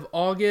weekend of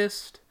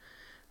August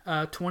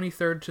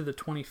 23rd to the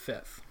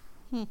 25th.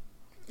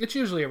 It's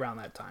usually around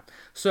that time.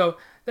 So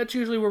that's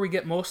usually where we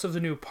get most of the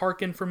new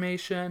park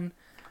information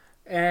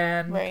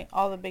and right,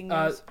 all the big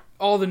news,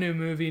 all the new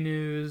movie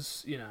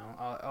news,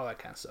 all that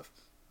kind of stuff.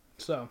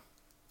 So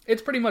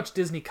it's pretty much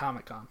Disney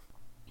Comic-Con.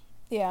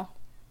 Yeah.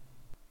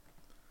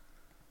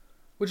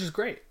 Which is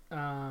great.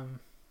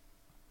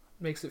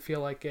 Makes it feel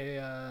like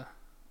a,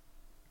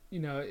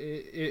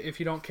 if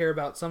you don't care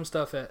about some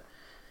stuff at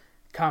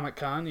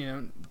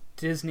Comic-Con,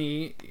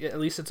 Disney, at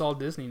least it's all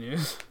Disney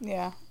news.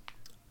 Yeah.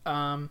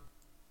 So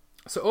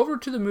over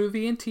to the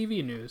movie and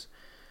TV news.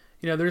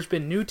 There's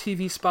been new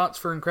TV spots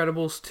for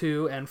Incredibles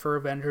 2 and for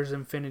Avengers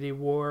Infinity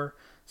War.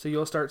 So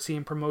you'll start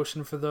seeing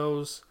promotion for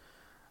those,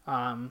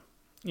 on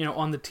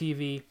the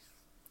TV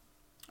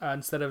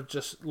instead of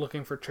just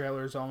looking for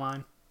trailers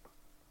online.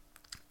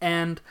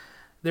 And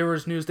there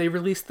was news. They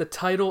released the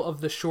title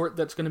of the short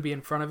that's going to be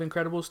in front of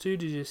Incredibles 2.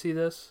 Did you see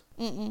this?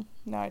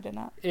 No, I did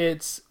not.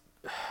 It's,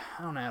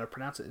 I don't know how to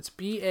pronounce it. It's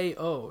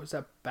BAO. Is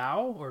that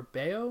Bao or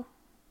Bao?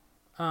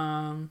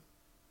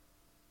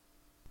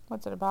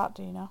 What's it about?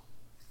 Do you know?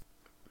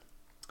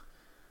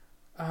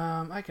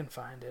 I can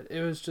find it.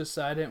 It was just,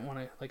 I didn't want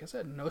to, like I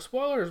said, no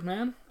spoilers,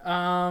 man.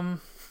 Let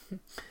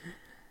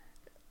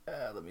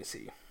me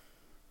see.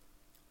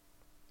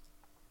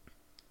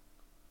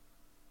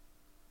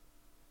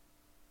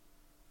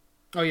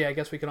 Oh yeah, I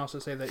guess we can also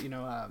say that,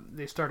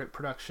 they started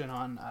production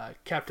on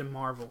Captain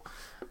Marvel,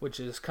 which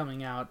is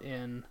coming out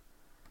in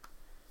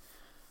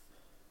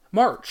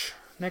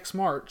next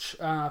March,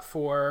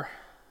 for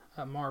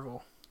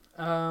Marvel.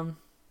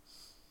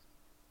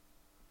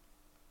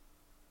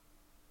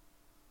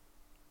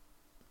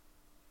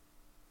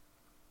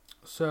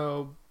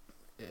 So,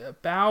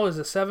 Bao is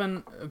a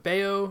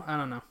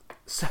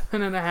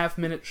 7.5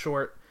 minute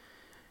short.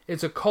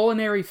 It's a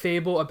culinary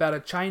fable about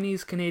a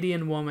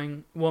Chinese-Canadian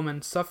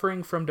woman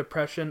suffering from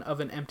depression of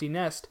an empty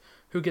nest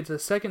who gets a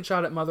second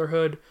shot at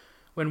motherhood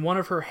when one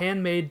of her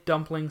handmade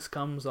dumplings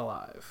comes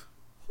alive.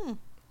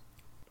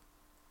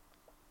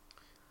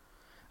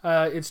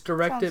 It's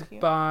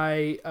directed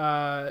by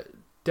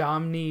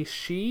Damni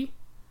Shi,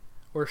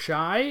 or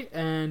Shai,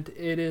 and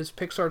it is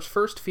Pixar's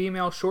first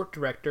female short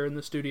director in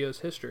the studio's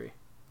history.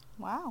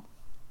 Wow.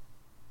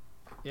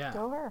 Yeah.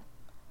 Go her.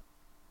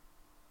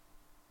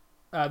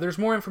 There's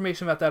more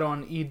information about that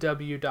on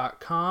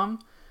EW.com,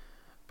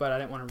 but I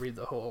didn't want to read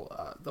the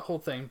whole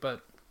thing.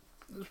 But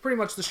it's pretty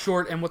much the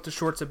short and what the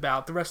short's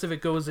about. The rest of it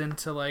goes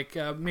into like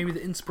maybe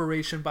the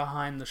inspiration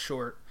behind the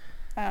short,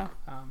 and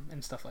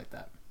stuff like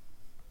that.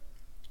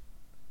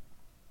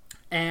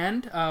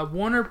 And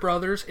Warner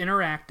Brothers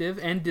Interactive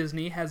and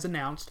Disney has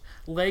announced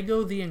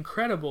Lego The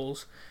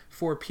Incredibles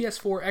for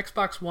PS4,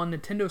 Xbox One,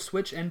 Nintendo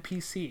Switch, and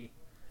PC.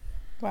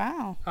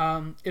 Wow.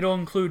 It'll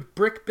include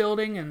brick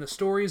building and the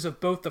stories of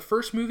both the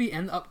first movie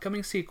and the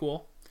upcoming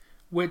sequel,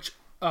 which,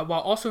 while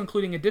also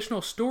including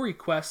additional story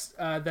quests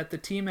that the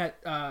team at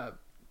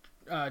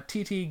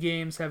TT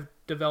Games have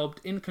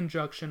developed in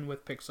conjunction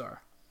with Pixar.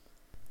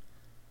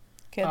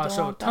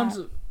 So tons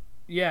of...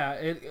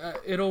 Yeah,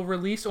 it'll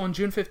release on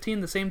June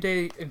 15, the same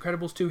day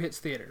Incredibles 2 hits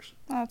theaters.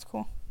 Oh, that's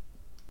cool.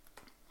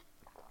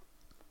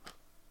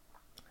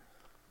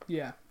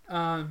 Yeah.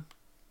 So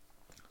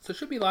it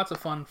should be lots of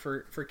fun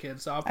for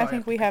kids. So I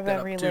think we have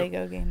every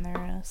Lego game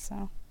there is,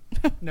 so.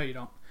 No, you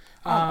don't.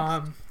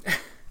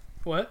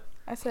 What?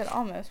 I said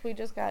almost. We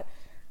just got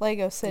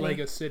Lego City.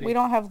 Lego City. We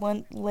don't have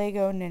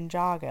Lego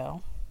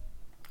Ninjago.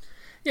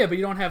 Yeah, but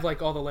you don't have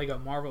like all the Lego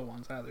Marvel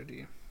ones either, do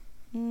you?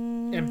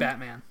 And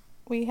Batman.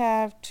 We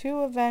have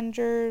 2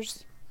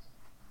 Avengers,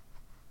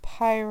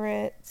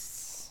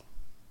 Pirates,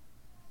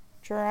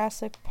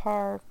 Jurassic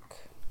Park,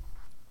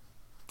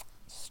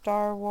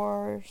 Star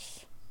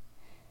Wars.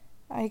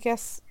 I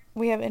guess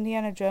we have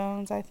Indiana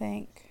Jones, I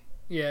think.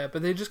 Yeah,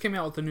 but they just came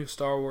out with the new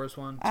Star Wars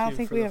one, too, I don't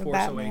think for we The have Force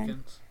Batman.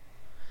 Awakens.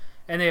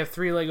 And they have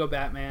 3 Lego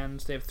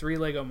Batmans, they have 3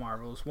 Lego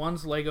Marvels.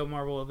 One's Lego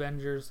Marvel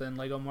Avengers, then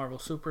Lego Marvel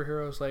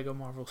Superheroes, Lego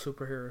Marvel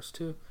Superheroes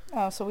 2.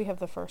 Oh, so we have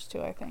the first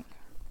 2, I think.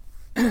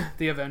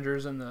 The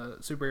Avengers and the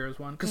Superheroes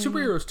one. Because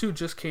Superheroes 2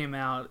 just came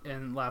out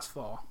in last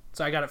fall.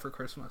 So I got it for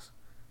Christmas.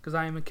 Because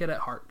I am a kid at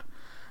heart.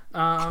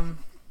 And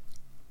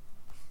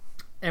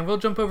we'll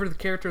jump over to the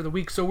character of the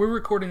week. So we're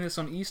recording this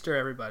on Easter,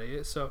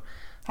 everybody. So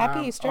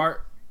Happy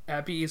Easter.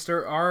 Happy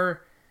Easter.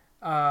 Our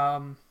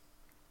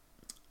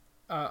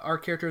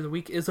character of the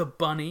week is a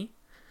bunny.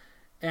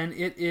 And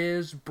it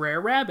is Brer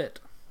Rabbit.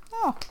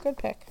 Oh, good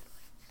pick.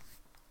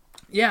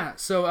 Yeah,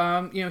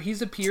 so,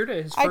 he's appeared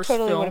at his first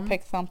film. I totally would have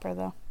picked Thumper,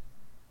 though.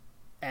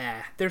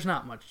 There's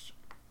not much.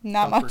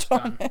 Not much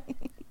on it.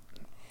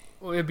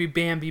 Well, it'd be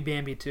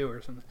Bambi 2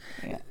 or something.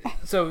 Yeah.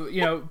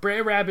 So,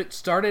 Brer Rabbit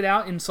started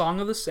out in Song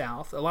of the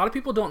South. A lot of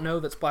people don't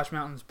know that Splash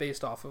Mountain is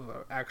based off of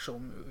an actual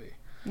movie.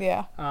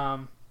 Yeah.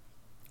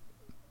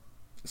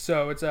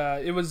 So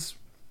it was...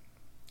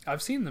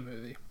 I've seen the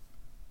movie.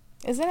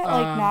 Isn't it,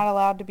 not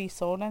allowed to be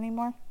sold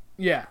anymore?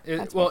 Yeah.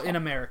 In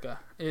America.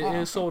 It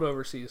is sold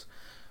overseas.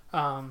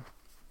 But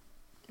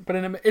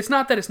it's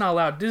not that it's not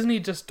allowed.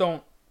 Disney just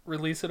don't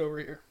release it over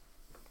here.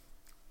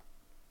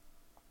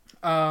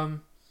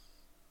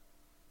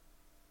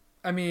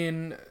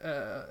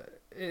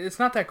 It's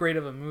not that great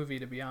of a movie,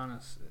 to be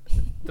honest.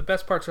 The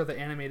best parts are the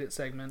animated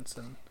segments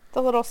and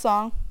the little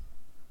song.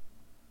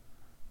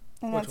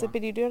 And Which that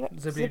Zippity Doo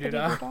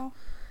Zippity-Doo-Dah.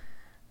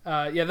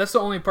 Yeah, that's the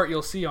only part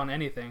you'll see on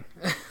anything.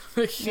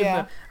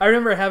 Yeah. I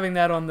remember having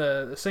that on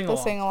the sing-along.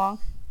 The sing-along.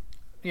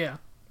 Yeah.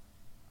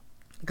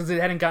 Because it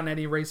hadn't gotten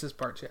any racist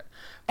parts yet.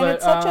 And But,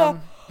 it's such a...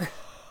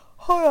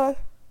 Hold on.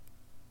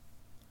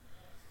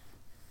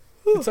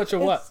 It's such a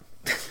what?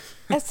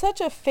 It's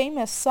such a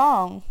famous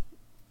song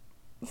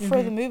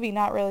for the movie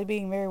not really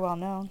being very well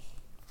known.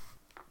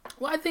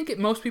 Well, I think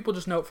most people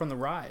just know it from the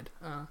ride.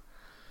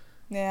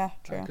 Yeah,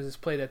 true. Because it's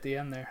played at the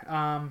end there.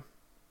 And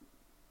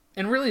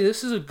really,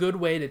 this is a good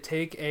way to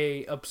take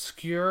a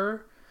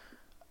obscure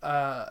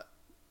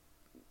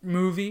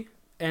movie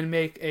and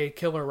make a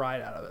killer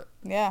ride out of it.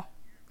 Yeah.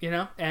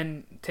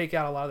 And take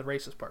out a lot of the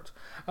racist parts.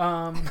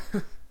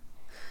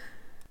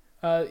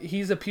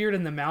 He's appeared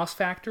in The Mouse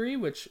Factory,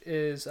 which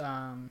was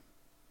a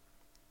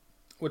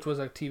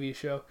TV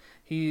show.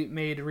 He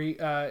made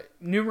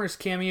numerous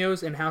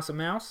cameos in House of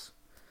Mouse.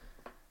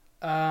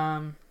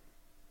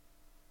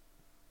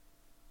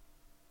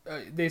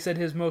 They said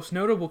his most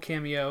notable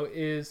cameo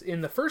is in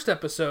the first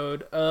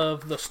episode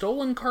of The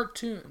Stolen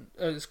Cartoon.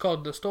 It's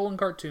called The Stolen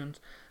Cartoons,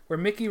 where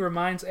Mickey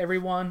reminds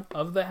everyone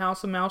of the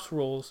House of Mouse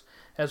rules.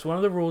 As one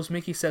of the rules,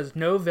 Mickey says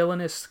no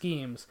villainous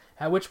schemes,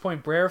 at which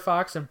point Brer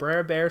Fox and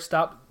Brer Bear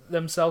stop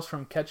themselves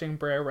from catching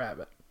Brer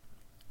Rabbit.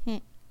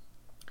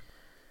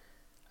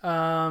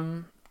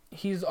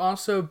 He's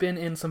also been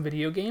in some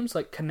video games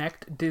like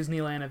Connect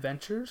Disneyland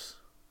Adventures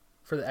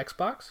for the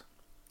Xbox.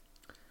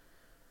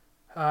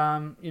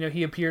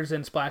 He appears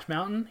in Splash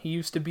Mountain. He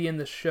used to be in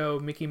the show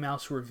Mickey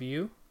Mouse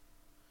Review.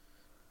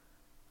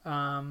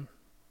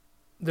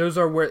 Those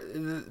are where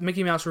the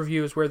Mickey Mouse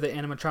Review is where the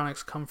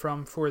animatronics come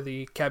from for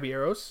the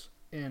Caballeros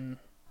in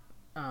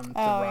the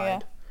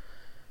ride.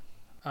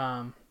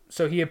 Yeah.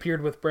 So he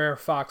appeared with Brer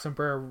Fox and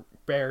Brer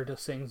Bear to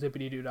sing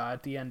Zippity Doo Dah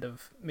at the end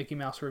of Mickey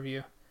Mouse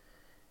Review.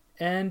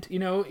 And,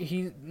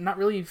 he's not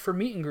really for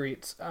meet and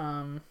greets.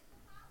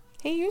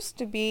 He used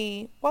to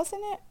be,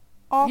 wasn't it?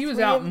 He was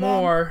out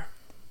more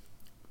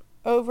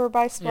over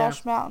by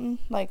Splash Mountain,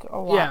 like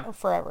a while,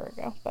 forever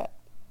ago. But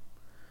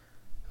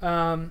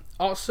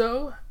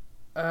also,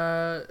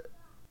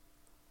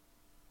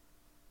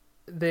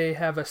 they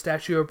have a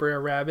statue of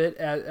Brer Rabbit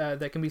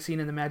that can be seen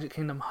in the Magic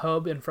Kingdom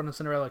hub in front of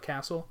Cinderella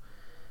Castle.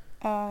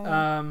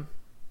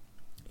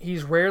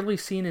 He's rarely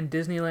seen in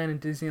Disneyland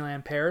and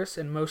Disneyland Paris,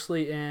 and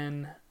mostly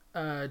in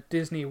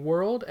Disney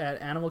World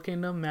at Animal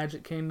Kingdom,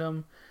 Magic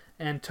Kingdom,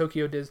 and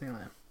Tokyo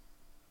Disneyland.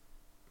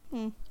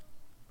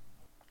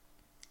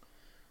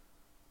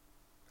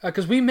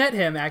 Because we met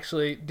him,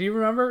 actually. Do you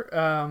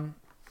remember?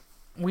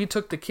 We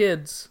took the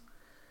kids,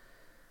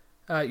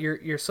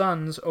 your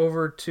sons,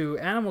 over to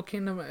Animal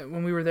Kingdom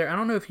when we were there. I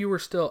don't know if you were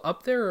still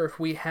up there or if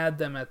we had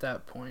them at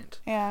that point.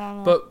 Yeah, I don't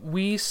know. But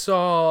we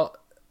saw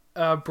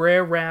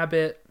Brer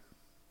Rabbit.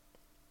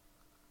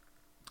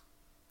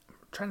 I'm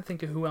trying to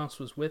think of who else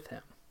was with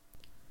him.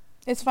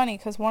 It's funny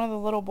because one of the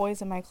little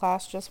boys in my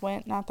class just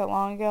went not that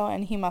long ago,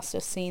 and he must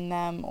have seen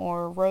them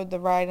or rode the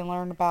ride and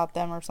learned about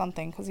them or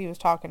something because he was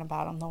talking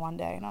about them the one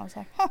day, and I was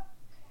like, "Huh,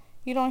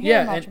 you don't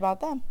hear much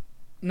about them."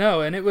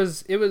 No, and it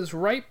was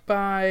right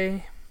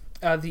by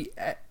the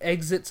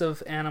exits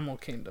of Animal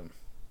Kingdom.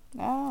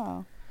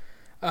 Oh.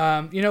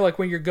 Like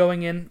when you're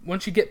going in,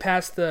 once you get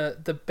past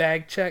the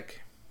bag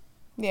check.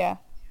 Yeah.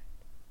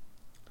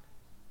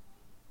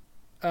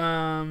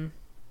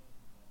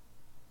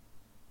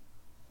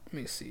 Let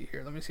me see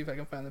here. Let me see if I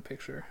can find the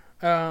picture.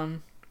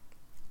 But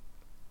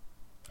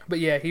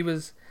yeah, he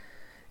was...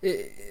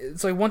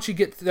 It's like once you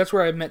get... That's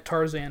where I met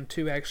Tarzan,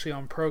 too, actually,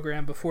 on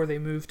program before they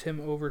moved him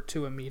over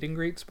to a meet and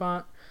greet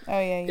spot. Oh,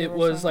 yeah. It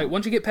was like,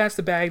 once you get past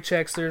the bag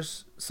checks,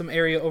 there's some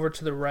area over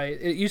to the right.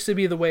 It used to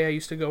be the way I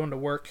used to go into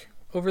work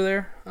over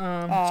there.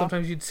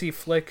 Sometimes you'd see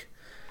Flick.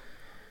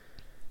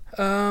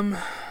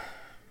 But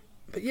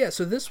yeah,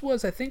 so this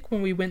was, I think,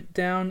 when we went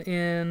down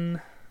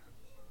in...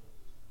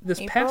 This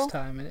April? past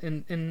time,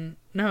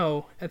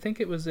 no, I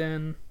think it was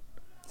in...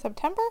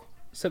 September?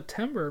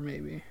 September,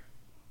 maybe.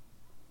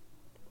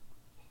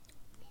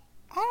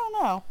 I don't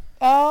know.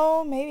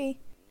 Oh,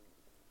 maybe.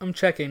 I'm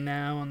checking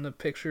now on the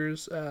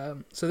pictures.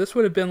 So this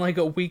would have been like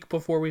a week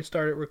before we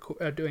started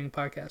doing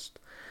podcast.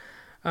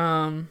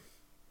 Because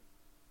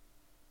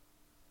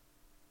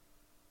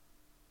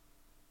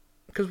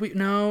because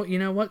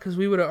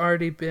we would have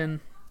already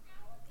been...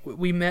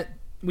 We met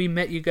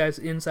you guys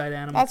inside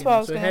Animal Kingdom. That's what I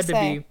was going to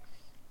say. Be...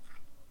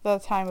 The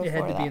time before it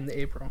had to that. be in the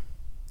April.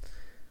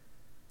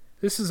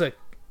 This is a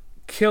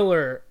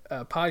killer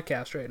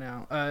podcast right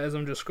now, as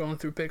I'm just scrolling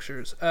through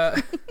pictures. Well,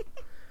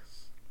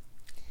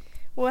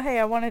 hey,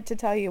 I wanted to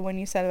tell you when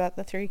you said about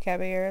the 3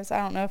 Caballeros. I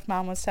don't know if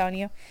Mom was telling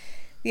you.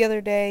 The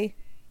other day,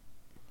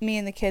 me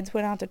and the kids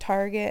went out to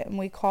Target, and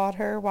we called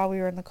her while we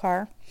were in the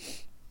car.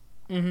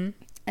 Mm-hmm.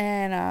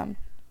 And,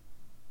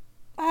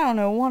 I don't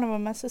know, one of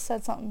them must have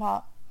said something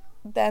about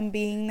them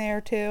being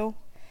there, too.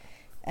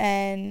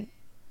 And...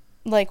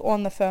 like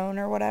on the phone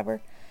or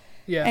whatever.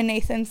 Yeah. And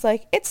Nathan's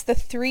like, it's the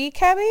 3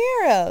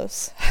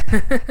 Caballeros.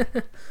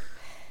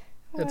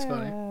 That's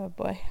funny. Oh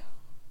boy.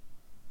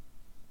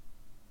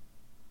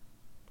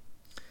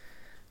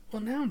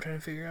 Well, now I'm trying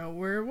to figure out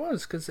where it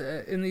was, because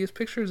in these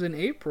pictures in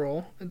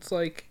April, it's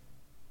like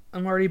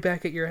I'm already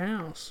back at your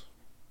house.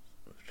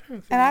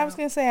 And I was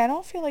going to say, I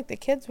don't feel like the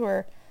kids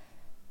were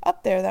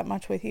up there that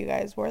much with you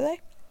guys, were they?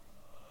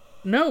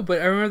 No,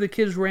 but I remember the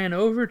kids ran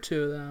over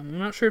to them. I'm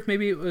not sure if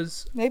maybe it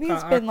was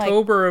it's been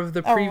October of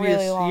the previous a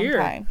really long year.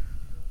 Time.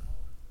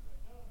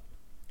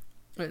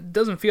 It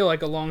doesn't feel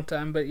like a long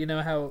time, but you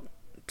know how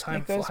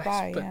time goes flies.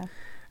 by, but yeah.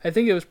 I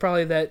think it was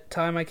probably that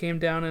time I came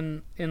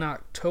down in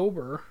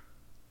October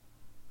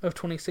of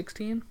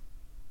 2016.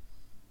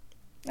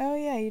 Oh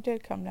yeah, you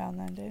did come down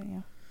then, didn't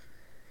you?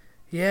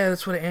 Yeah,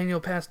 that's what an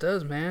annual pass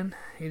does, man.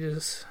 You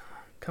just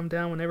come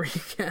down whenever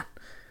you can.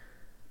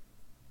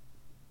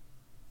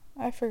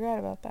 I forgot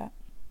about that.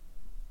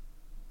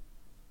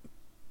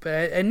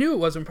 But I knew it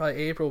wasn't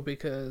probably April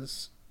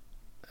because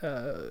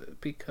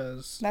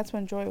that's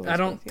when Joy was. I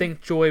don't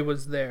think Joy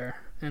was there,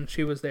 and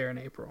she was there in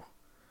April.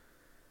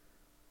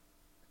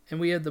 And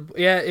we had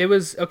it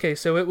was okay.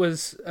 So it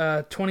was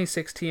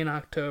 2016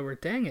 October.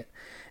 Dang it!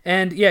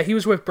 And yeah, he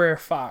was with Brer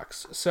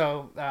Fox.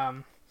 So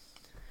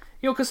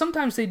because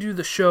sometimes they do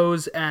the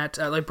shows at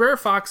like Brer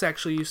Fox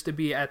actually used to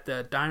be at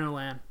the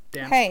Dinoland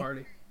dance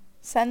party.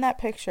 Send that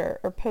picture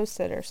or post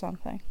it or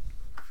something.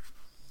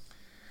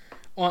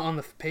 On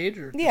the page,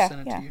 or just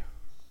send it to you?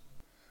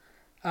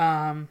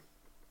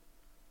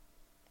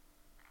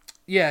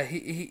 Yeah,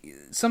 he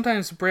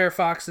sometimes Brer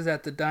Fox is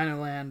at the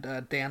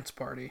Dinoland dance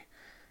party.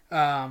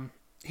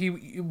 he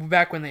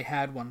back when they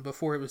had one,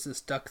 before it was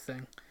this duck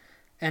thing,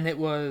 and it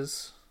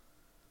was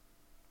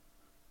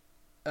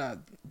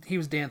he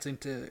was dancing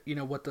to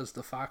What Does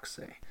the Fox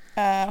Say?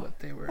 What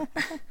they were.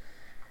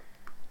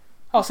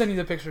 I'll send you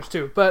the pictures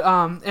too. But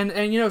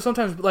and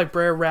sometimes like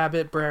Brer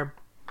Rabbit, Brer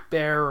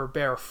Bear, or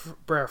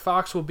Brer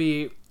Fox will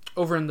be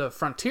over in the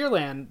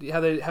Frontierland.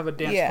 How they have a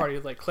dance party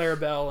with like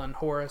Clarabelle and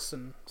Horace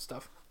and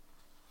stuff,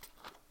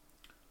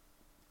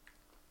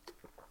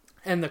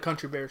 and the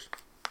Country Bears.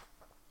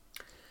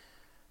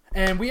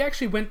 And we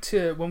actually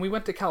when we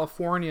went to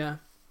California,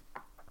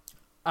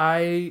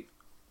 I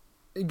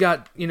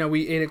got,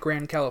 we ate at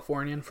Grand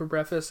Californian for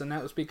breakfast, and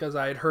that was because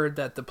I had heard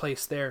that the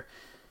place there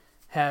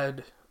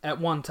had, at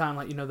one time,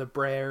 like, the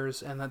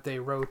Brers, and that they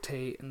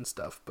rotate and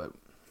stuff, but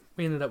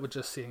we ended up with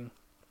just seeing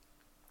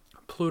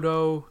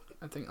Pluto,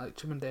 I think, like,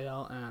 Chip and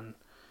Dale, and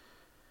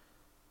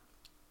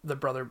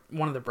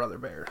one of the Brother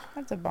Bears.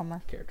 That's a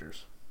bummer.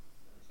 Characters.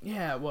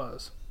 Yeah, it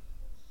was.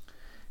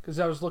 Because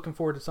I was looking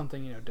forward to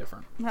something,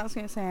 different. I was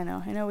going to say, I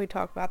know we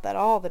talk about that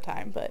all the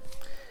time, but...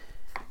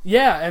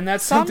 Yeah, and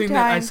that's something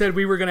that I said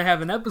we were going to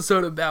have an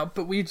episode about,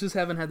 but we just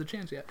haven't had the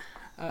chance yet.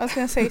 I was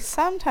going to say,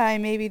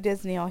 sometime maybe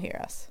Disney will hear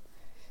us.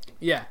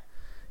 Yeah.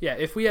 Yeah,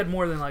 if we had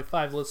more than like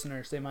 5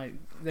 listeners, they might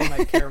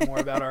care more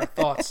about our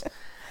thoughts.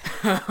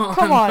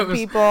 Come on,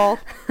 people.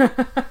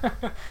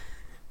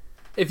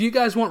 If you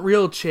guys want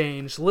real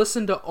change,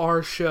 listen to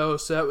our show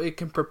so that it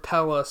can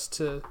propel us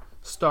to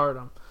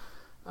stardom.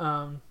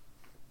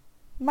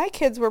 My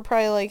kids were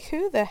probably like,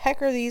 who the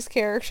heck are these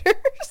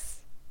characters?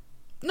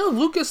 No,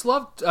 Lucas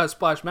loved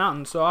Splash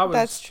Mountain, so I was...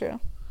 That's true.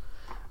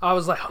 I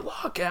was like,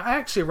 look, I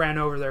actually ran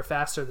over there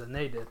faster than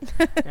they did.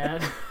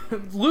 And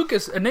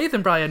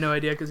Nathan probably had no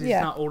idea because he's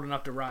not old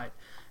enough to ride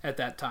at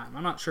that time.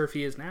 I'm not sure if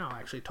he is now,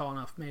 actually, tall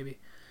enough, maybe.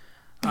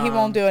 He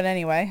won't do it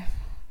anyway.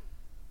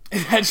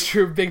 That's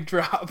true, big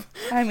drop.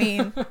 I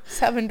mean,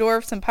 7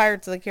 Dwarfs and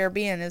Pirates of the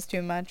Caribbean is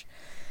too much.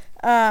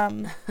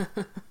 What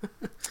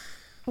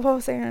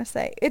was I going to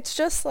say? It's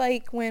just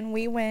like when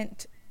we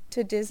went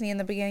to Disney in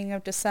the beginning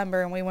of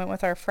December and we went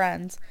with our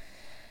friends.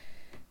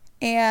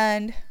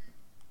 And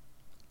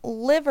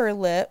Liver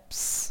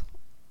Lips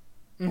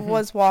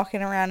was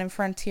walking around in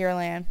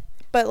Frontierland.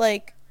 But,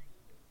 like,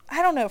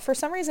 I don't know. For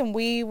some reason,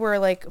 we were,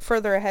 like,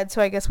 further ahead, so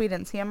I guess we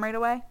didn't see him right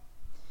away.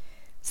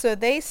 So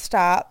they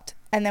stopped,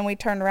 and then we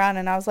turned around,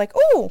 and I was like,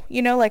 oh,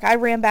 like, I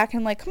ran back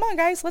and, like, come on,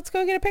 guys, let's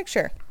go get a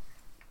picture.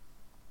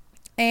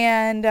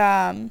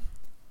 And,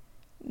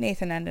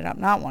 Nathan ended up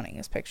not wanting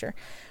his picture.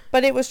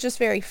 But it was just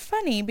very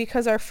funny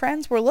because our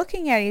friends were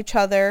looking at each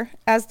other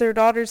as their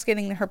daughter's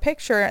getting her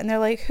picture, and they're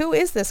like, who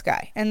is this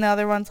guy? And the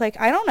other one's like,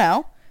 I don't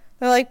know.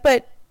 They're like,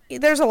 but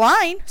there's a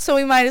line, so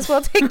we might as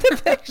well take the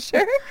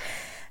picture.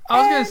 I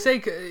was going to say,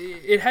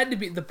 it had to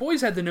be, the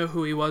boys had to know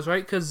who he was,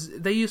 right? Because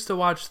they used to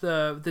watch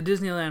the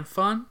Disneyland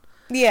Fun.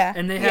 Yeah.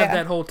 And they have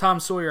that whole Tom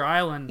Sawyer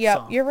Island song.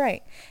 Yeah, you're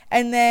right.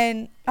 And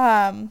then,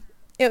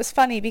 it was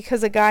funny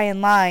because a guy in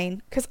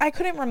line, because I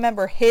couldn't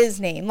remember his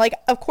name. Like,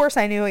 of course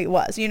I knew who he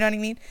was, you know what I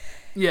mean?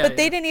 Yeah. But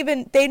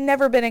they'd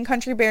never been in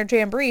Country Bear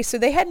Jamboree, so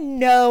they had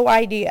no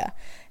idea.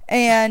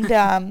 And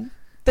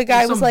the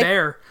guy was like,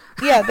 bear.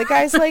 Yeah, the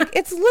guy's like,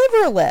 it's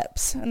Liver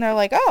Lips. And they're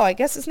like, oh, I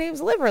guess his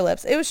name's Liver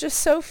Lips. It was just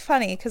so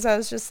funny because I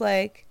was just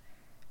like,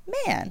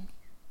 man,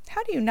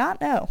 how do you not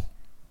know?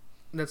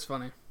 That's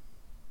funny.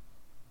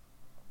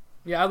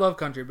 Yeah, I love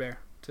Country Bear.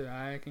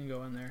 I can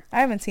go in there. I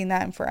haven't seen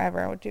that in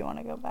forever. Do you want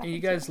to go back? And you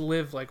guys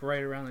live like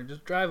right around there.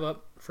 Just drive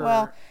up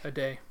for a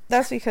day.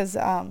 That's because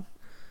Zach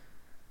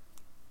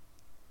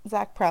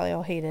probably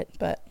will hate it,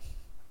 but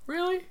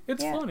really,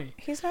 it's funny.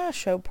 He's not a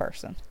show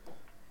person.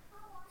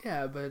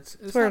 Yeah, but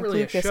it's not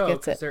really Lucas a show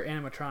gets because they're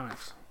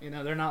animatronics.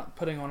 They're not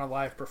putting on a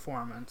live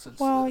performance. It's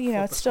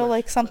it's still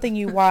like something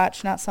you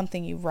watch, not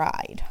something you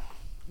ride.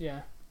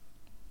 Yeah.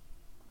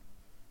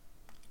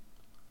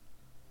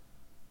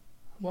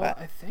 Well,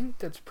 I think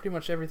that's pretty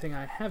much everything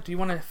I have. Do you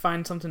want to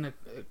find something to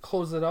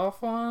close it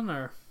off on,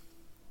 or,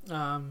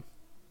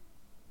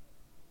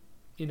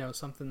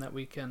 something that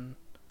we can...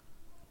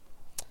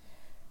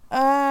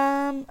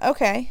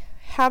 Okay.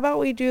 How about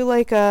we do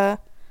like an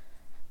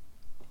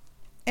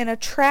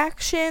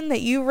attraction that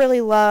you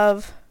really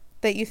love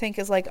that you think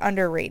is like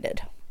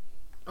underrated?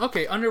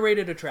 Okay,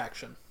 underrated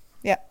attraction.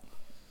 Yeah.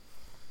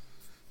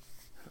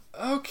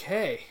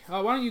 Okay.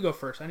 Why don't you go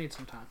first? I need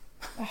some time.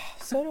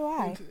 So do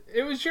I.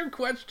 It was your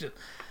question.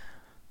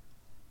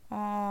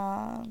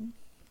 I'll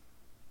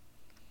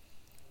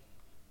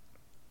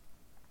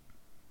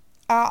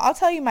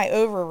tell you my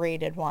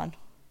overrated one.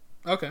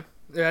 Okay.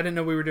 Yeah, I didn't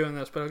know we were doing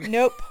this, but okay.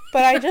 Nope.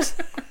 But I just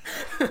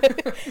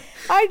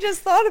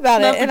thought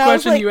about Not it, the and I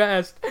was question like, you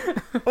asked.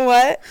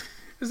 What?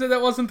 I said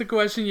that wasn't the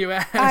question you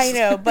asked. I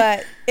know,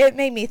 but it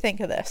made me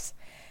think of this.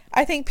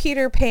 I think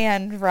Peter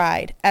Pan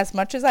ride, as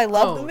much as I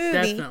love the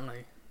movie,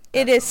 definitely.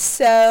 It is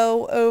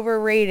so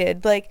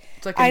overrated. Like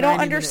I don't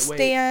 90-minute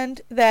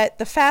understand that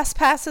the fast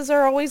passes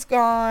are always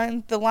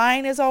gone. The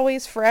line is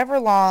always forever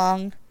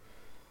long.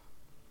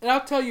 And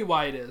I'll tell you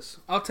why it is.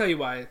 I'll tell you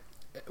why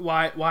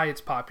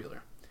it's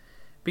popular.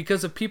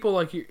 Because of people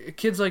like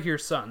kids like your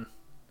son.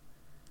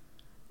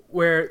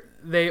 where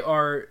they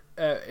are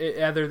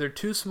either they're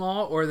too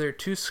small or they're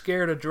too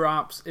scared of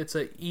drops. It's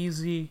an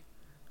easy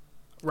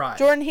ride.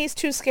 Jordan, he's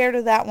too scared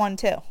of that one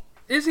too.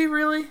 Is he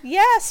really?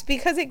 Yes,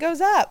 because it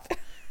goes up.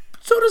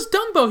 So does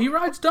Dumbo. He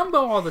rides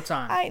Dumbo all the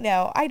time. I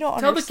know. I don't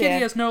Tell understand. the kid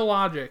he has no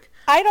logic.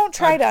 I don't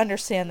try to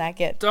understand that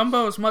kid.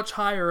 Dumbo is much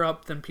higher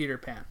up than Peter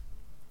Pan.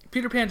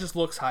 Peter Pan just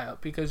looks high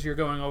up because you're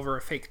going over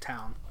a fake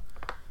town.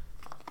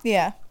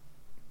 Yeah.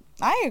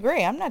 I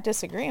agree. I'm not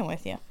disagreeing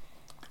with you.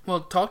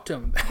 Well, talk to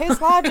him.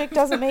 His logic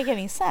doesn't make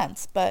any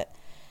sense, but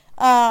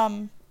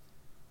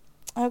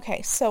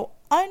okay, so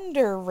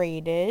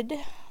underrated.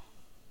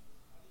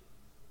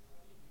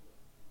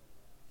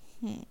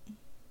 I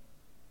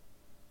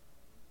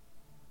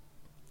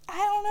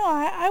don't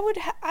know.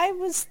 I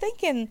was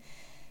thinking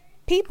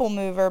People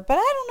Mover, but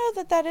I don't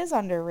know that is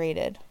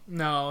underrated.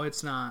 No,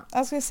 it's not. I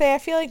was going to say I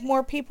feel like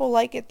more people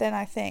like it than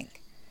I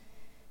think.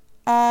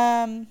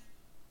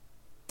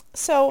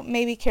 So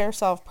maybe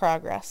Carousel of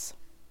Progress.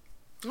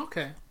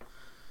 Okay.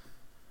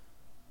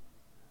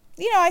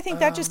 You know, I think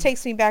that just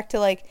takes me back to,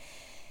 like,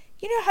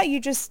 you know how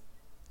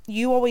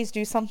you always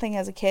do something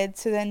as a kid,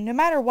 so then no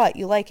matter what,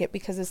 you like it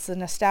because it's the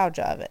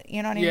nostalgia of it.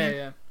 You know what I mean?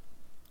 Yeah.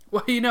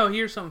 Well, you know,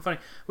 here's something funny.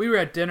 We were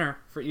at dinner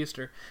for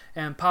Easter,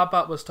 and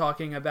Pop-Up was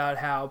talking about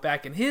how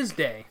back in his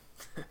day,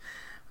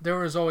 there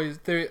was always,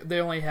 they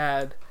only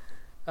had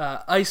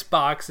ice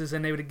boxes,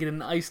 and they would get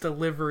an ice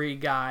delivery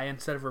guy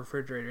instead of a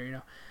refrigerator, you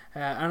know.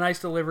 An ice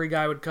delivery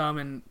guy would come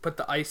and put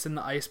the ice in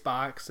the ice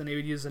box, and he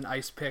would use an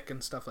ice pick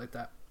and stuff like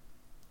that.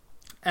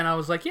 And I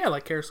was like, yeah,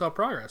 like Carousel of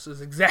Progress is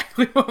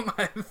exactly what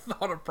my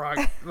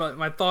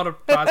thought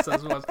of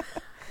process was.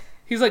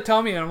 He's like,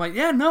 tell me, and I'm like,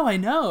 yeah, no, I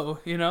know,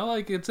 you know,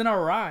 like it's in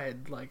our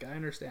ride, like I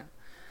understand.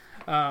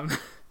 That's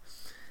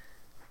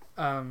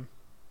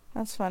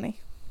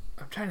funny.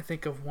 I'm trying to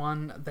think of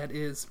one that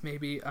is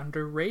maybe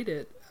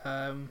underrated.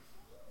 Going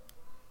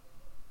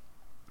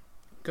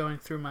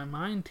through my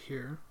mind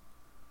here,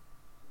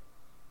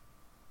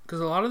 because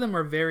a lot of them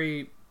are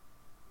very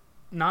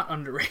not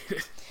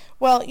underrated.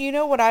 Well, you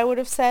know what I would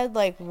have said,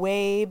 like,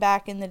 way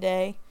back in the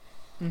day?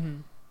 Mm-hmm.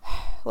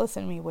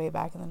 Listen to me, way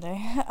back in the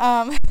day.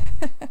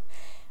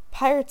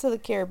 Pirates of the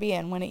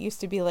Caribbean, when it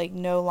used to be, like,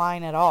 no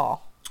line at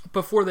all.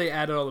 Before they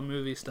added all the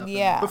movie stuff.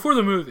 Yeah. Before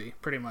the movie,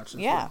 pretty much.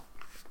 Yeah.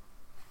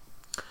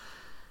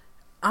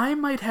 I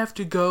might have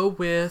to go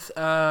with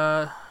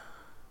Grand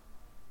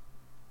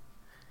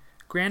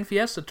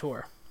Fiesta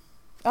Tour.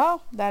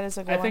 Oh, that is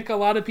a good one. I think a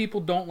lot of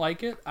people don't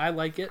like it. I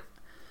like it.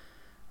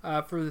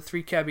 For the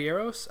Three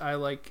Caballeros, I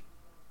like...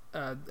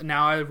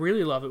 now I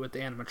really love it with the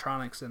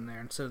animatronics in there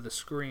instead of the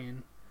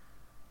screen.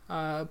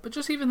 But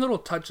just even little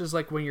touches,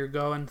 like when you're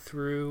going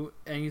through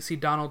and you see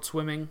Donald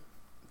swimming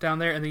down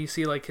there, and then you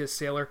see like his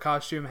sailor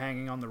costume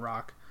hanging on the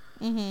rock.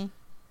 Mm-hmm.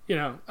 You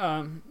know,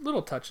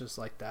 little touches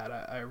like that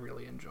I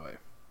really enjoy.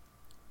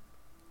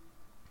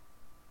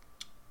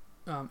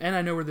 And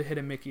I know where the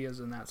hidden Mickey is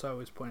in that, so I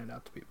always point it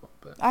out to people.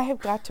 But I have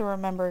got to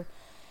remember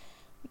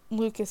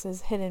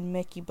Lucas's hidden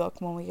Mickey book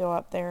when we go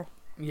up there.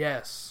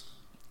 Yes.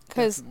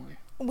 Because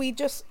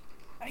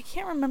I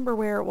can't remember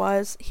where it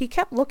was. He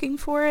kept looking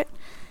for it,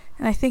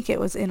 and I think it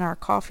was in our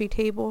coffee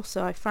table,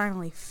 so I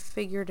finally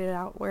figured it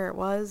out where it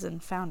was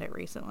and found it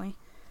recently.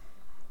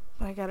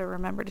 But I got to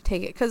remember to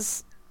take it,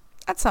 because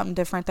that's something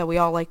different that we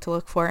all like to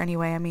look for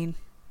anyway. I mean,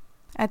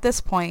 at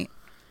this point,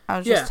 I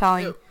was just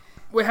telling...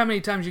 Wait, how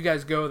many times you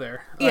guys go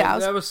there? Yeah.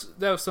 That was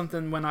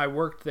something when I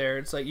worked there.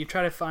 It's like you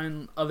try to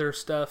find other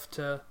stuff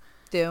to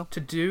do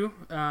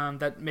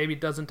that maybe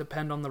doesn't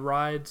depend on the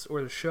rides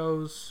or the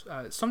shows.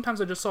 Sometimes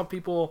I just saw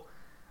people,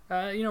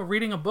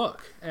 reading a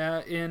book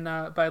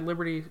by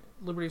Liberty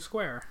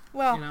Square.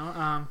 Well, you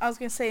know, I was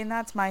gonna say, and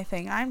that's my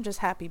thing. I'm just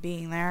happy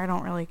being there. I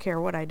don't really care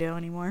what I do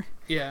anymore.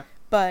 Yeah.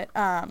 But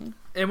and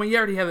when you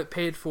already have it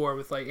paid for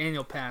with like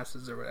annual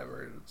passes or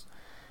whatever,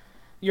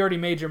 you already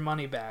made your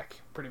money back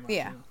pretty much.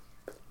 Yeah. You know?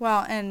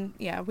 Well, and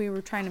yeah, we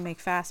were trying to make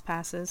fast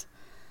passes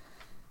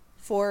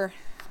for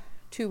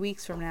 2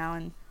 weeks from now,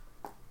 and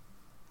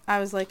I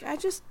was like, I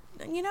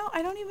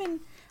don't even,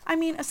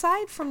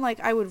 aside from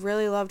like, I would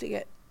really love to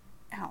get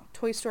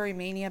Toy Story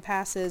Mania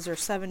passes or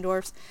Seven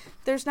Dwarfs,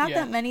 there's not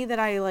that many that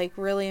I like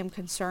really am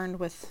concerned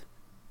with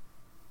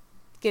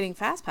getting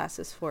fast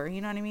passes for,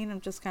 you know what I mean?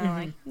 I'm just kind of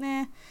like,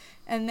 nah.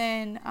 And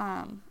then,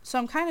 so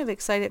I'm kind of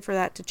excited for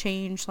that to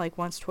change, like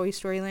once Toy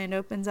Story Land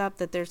opens up,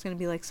 that there's going to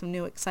be like some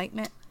new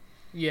excitement.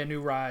 Yeah,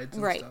 new rides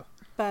and stuff.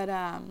 But,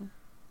 I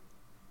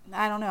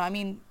don't know. I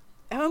mean,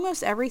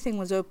 almost everything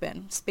was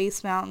open.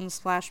 Space Mountain,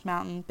 Splash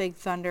Mountain, Big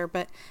Thunder.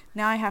 But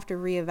now I have to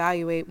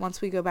reevaluate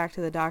once we go back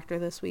to the doctor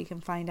this week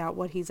and find out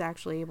what he's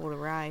actually able to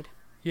ride.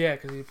 Yeah,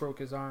 because he broke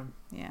his arm.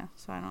 Yeah,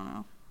 so I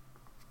don't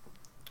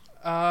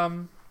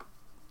know.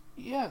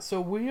 Yeah,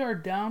 so we are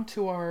down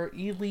to our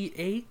Elite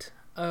 8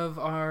 of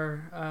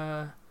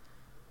our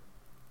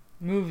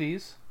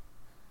movies.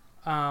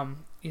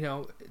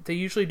 They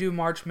usually do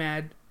March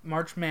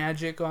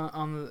Magic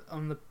on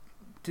the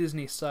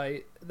Disney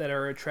site that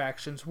are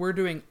attractions. We're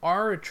doing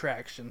our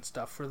attraction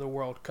stuff for the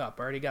World Cup.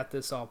 I already got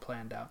this all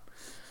planned out.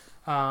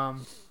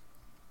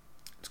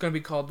 It's going to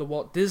be called the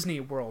Walt Disney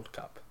World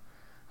Cup.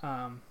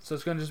 So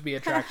it's going to just be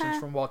attractions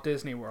from Walt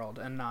Disney World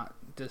and not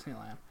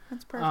Disneyland.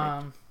 That's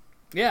perfect.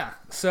 Yeah,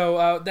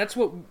 so that's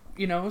what,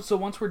 so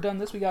once we're done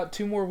this, we got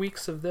 2 more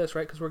weeks of this,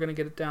 right? Because we're going to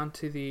get it down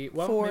to the,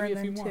 4 maybe and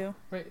a few then more. 2.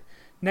 Right.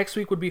 Next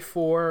week would be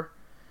 4.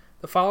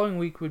 The following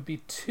week would be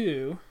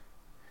 2.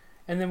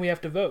 And then we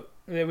have to vote.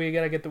 Then we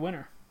got to get the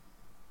winner.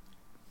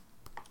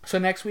 So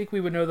next week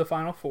we would know the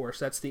final 4,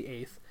 so that's the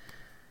 8th.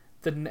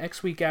 The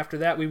next week after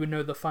that we would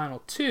know the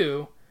final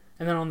 2,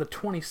 and then on the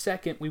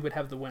 22nd we would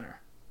have the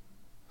winner.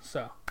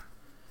 So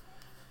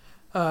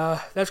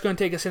that's going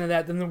to take us into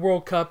that. Then the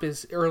World Cup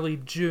is early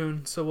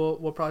June, so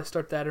we'll probably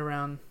start that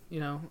around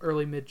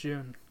early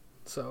mid-June.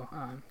 So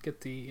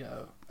get the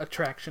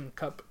Attraction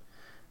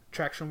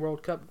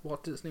World Cup,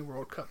 Walt Disney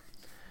World Cup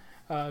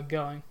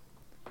going,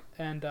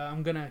 and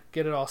I'm gonna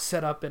get it all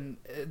set up. And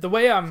the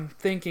way I'm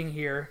thinking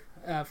here,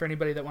 for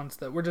anybody that wants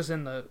we're just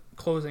in the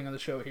closing of the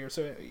show here,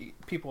 so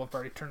people have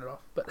already turned it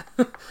off. But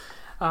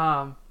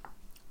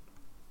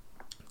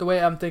the way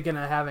I'm thinking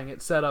of having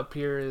it set up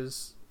here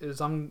is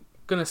I'm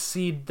gonna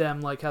seed them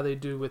like how they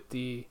do with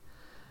the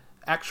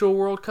actual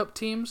World Cup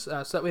teams.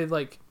 So that way,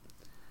 like,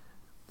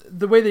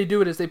 the way they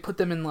do it is they put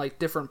them in like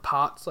different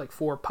pots, like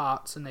 4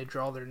 pots, and they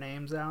draw their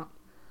names out.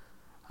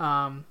 But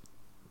I'm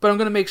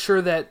gonna make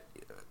sure that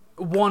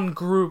one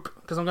group,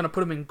 because I'm gonna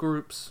put them in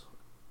groups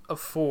of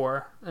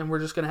 4, and we're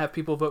just gonna have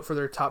people vote for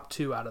their top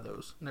 2 out of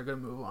those, and they're gonna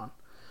move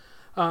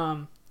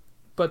on.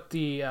 But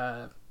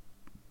the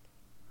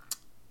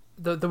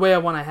way I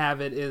want to have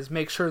it is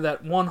make sure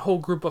that one whole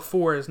group of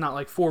 4 is not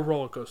like 4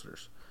 roller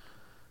coasters.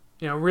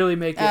 Really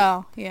make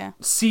it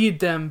seed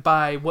them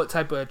by what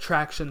type of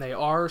attraction they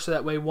are, so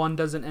that way one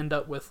doesn't end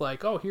up with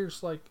like, oh,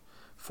 here's like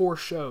 4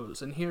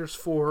 shows and here's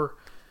 4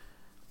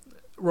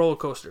 roller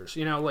coasters.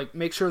 Like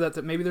make sure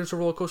that maybe there's a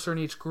roller coaster in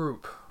each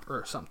group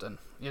or something.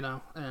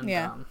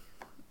 And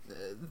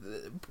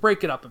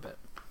break it up a bit.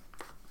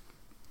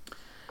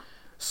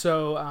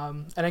 So,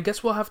 and I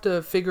guess we'll have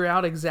to figure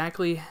out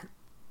exactly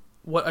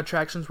what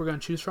attractions we're going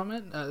to choose from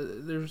it.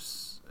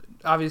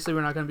 Obviously,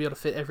 we're not going to be able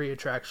to fit every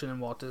attraction in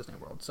Walt Disney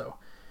World, so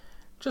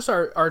just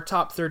our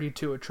top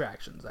 32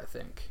 attractions, I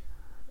think.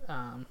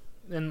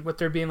 And with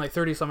there being like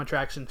 30-some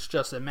attractions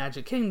just at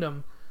Magic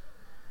Kingdom,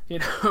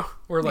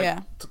 we're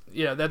like,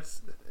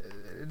 that's,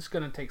 it's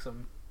going to take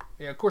some,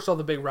 of course all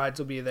the big rides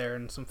will be there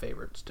and some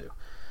favorites too.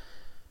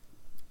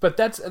 But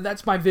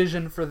that's my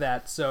vision for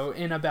that, so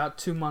in about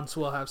 2 months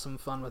we'll have some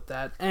fun with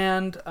that.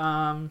 And,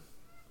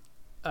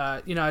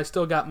 I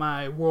still got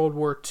my World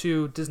War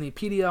II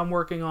Disneypedia I'm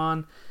working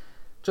on.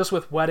 Just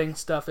with wedding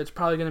stuff, it's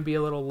probably going to be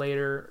a little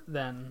later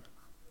than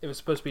it was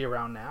supposed to be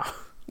around now.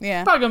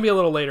 Yeah. Probably going to be a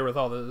little later with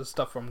all the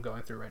stuff I'm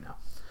going through right now.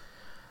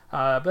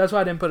 But that's why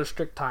I didn't put a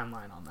strict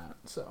timeline on that.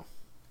 So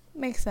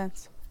makes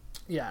sense.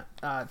 Yeah,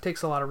 it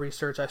takes a lot of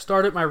research. I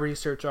started my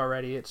research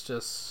already. It's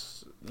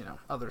just,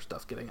 other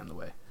stuff getting in the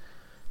way.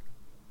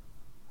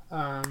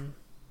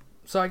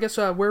 So I guess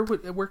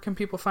where can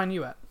people find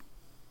you at?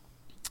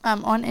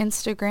 On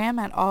Instagram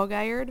at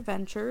Allgaier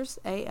Adventures,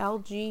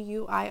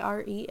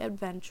 ALGUIRE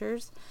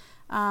Adventures,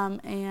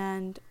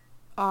 and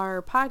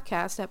our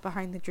podcast at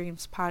Behind the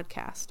Dreams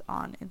Podcast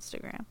on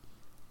Instagram.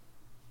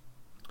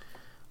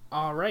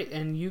 All right,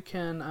 and you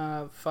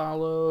can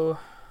follow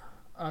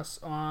us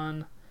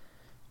on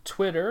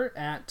Twitter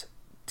at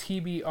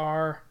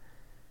TBR.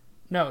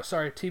 No,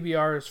 sorry,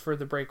 TBR is for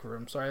the break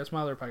room. Sorry, that's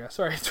my other podcast.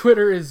 Sorry,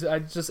 Twitter is, I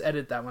just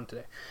edited that one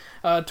today.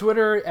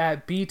 Twitter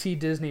at BT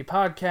Disney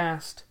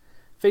Podcast.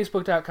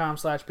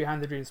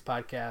 Facebook.com/Behind the Dreams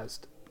Podcast.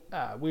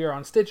 We are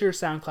on Stitcher,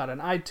 SoundCloud,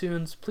 and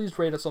iTunes. Please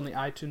rate us on the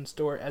iTunes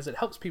store as it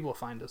helps people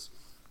find us.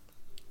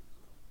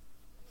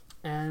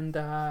 And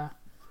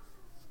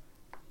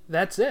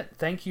that's it.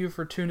 Thank you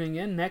for tuning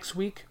in. Next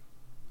week,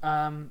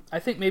 I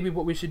think maybe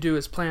what we should do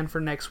is plan for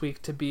next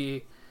week to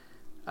be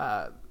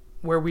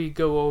where we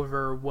go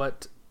over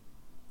what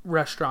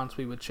restaurants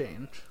we would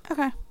change.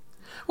 Okay.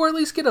 Or at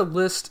least get a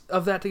list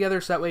of that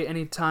together, so that way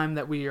any time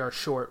that we are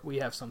short, we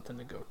have something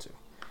to go to.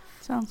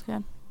 Sounds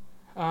good.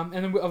 And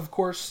then, of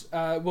course,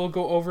 we'll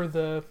go over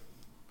the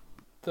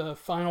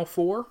final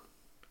 4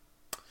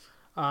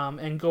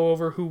 and go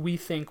over who we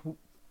think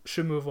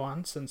should move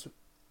on, since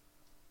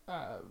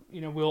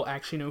we'll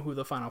actually know who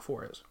the final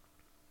 4 is.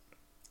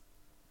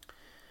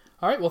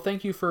 All right, well,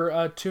 thank you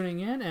for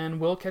tuning in, and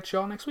we'll catch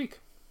y'all next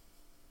week.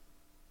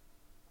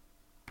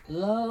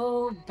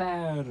 Low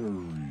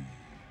battery.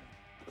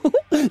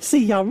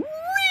 See ya real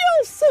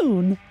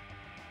soon.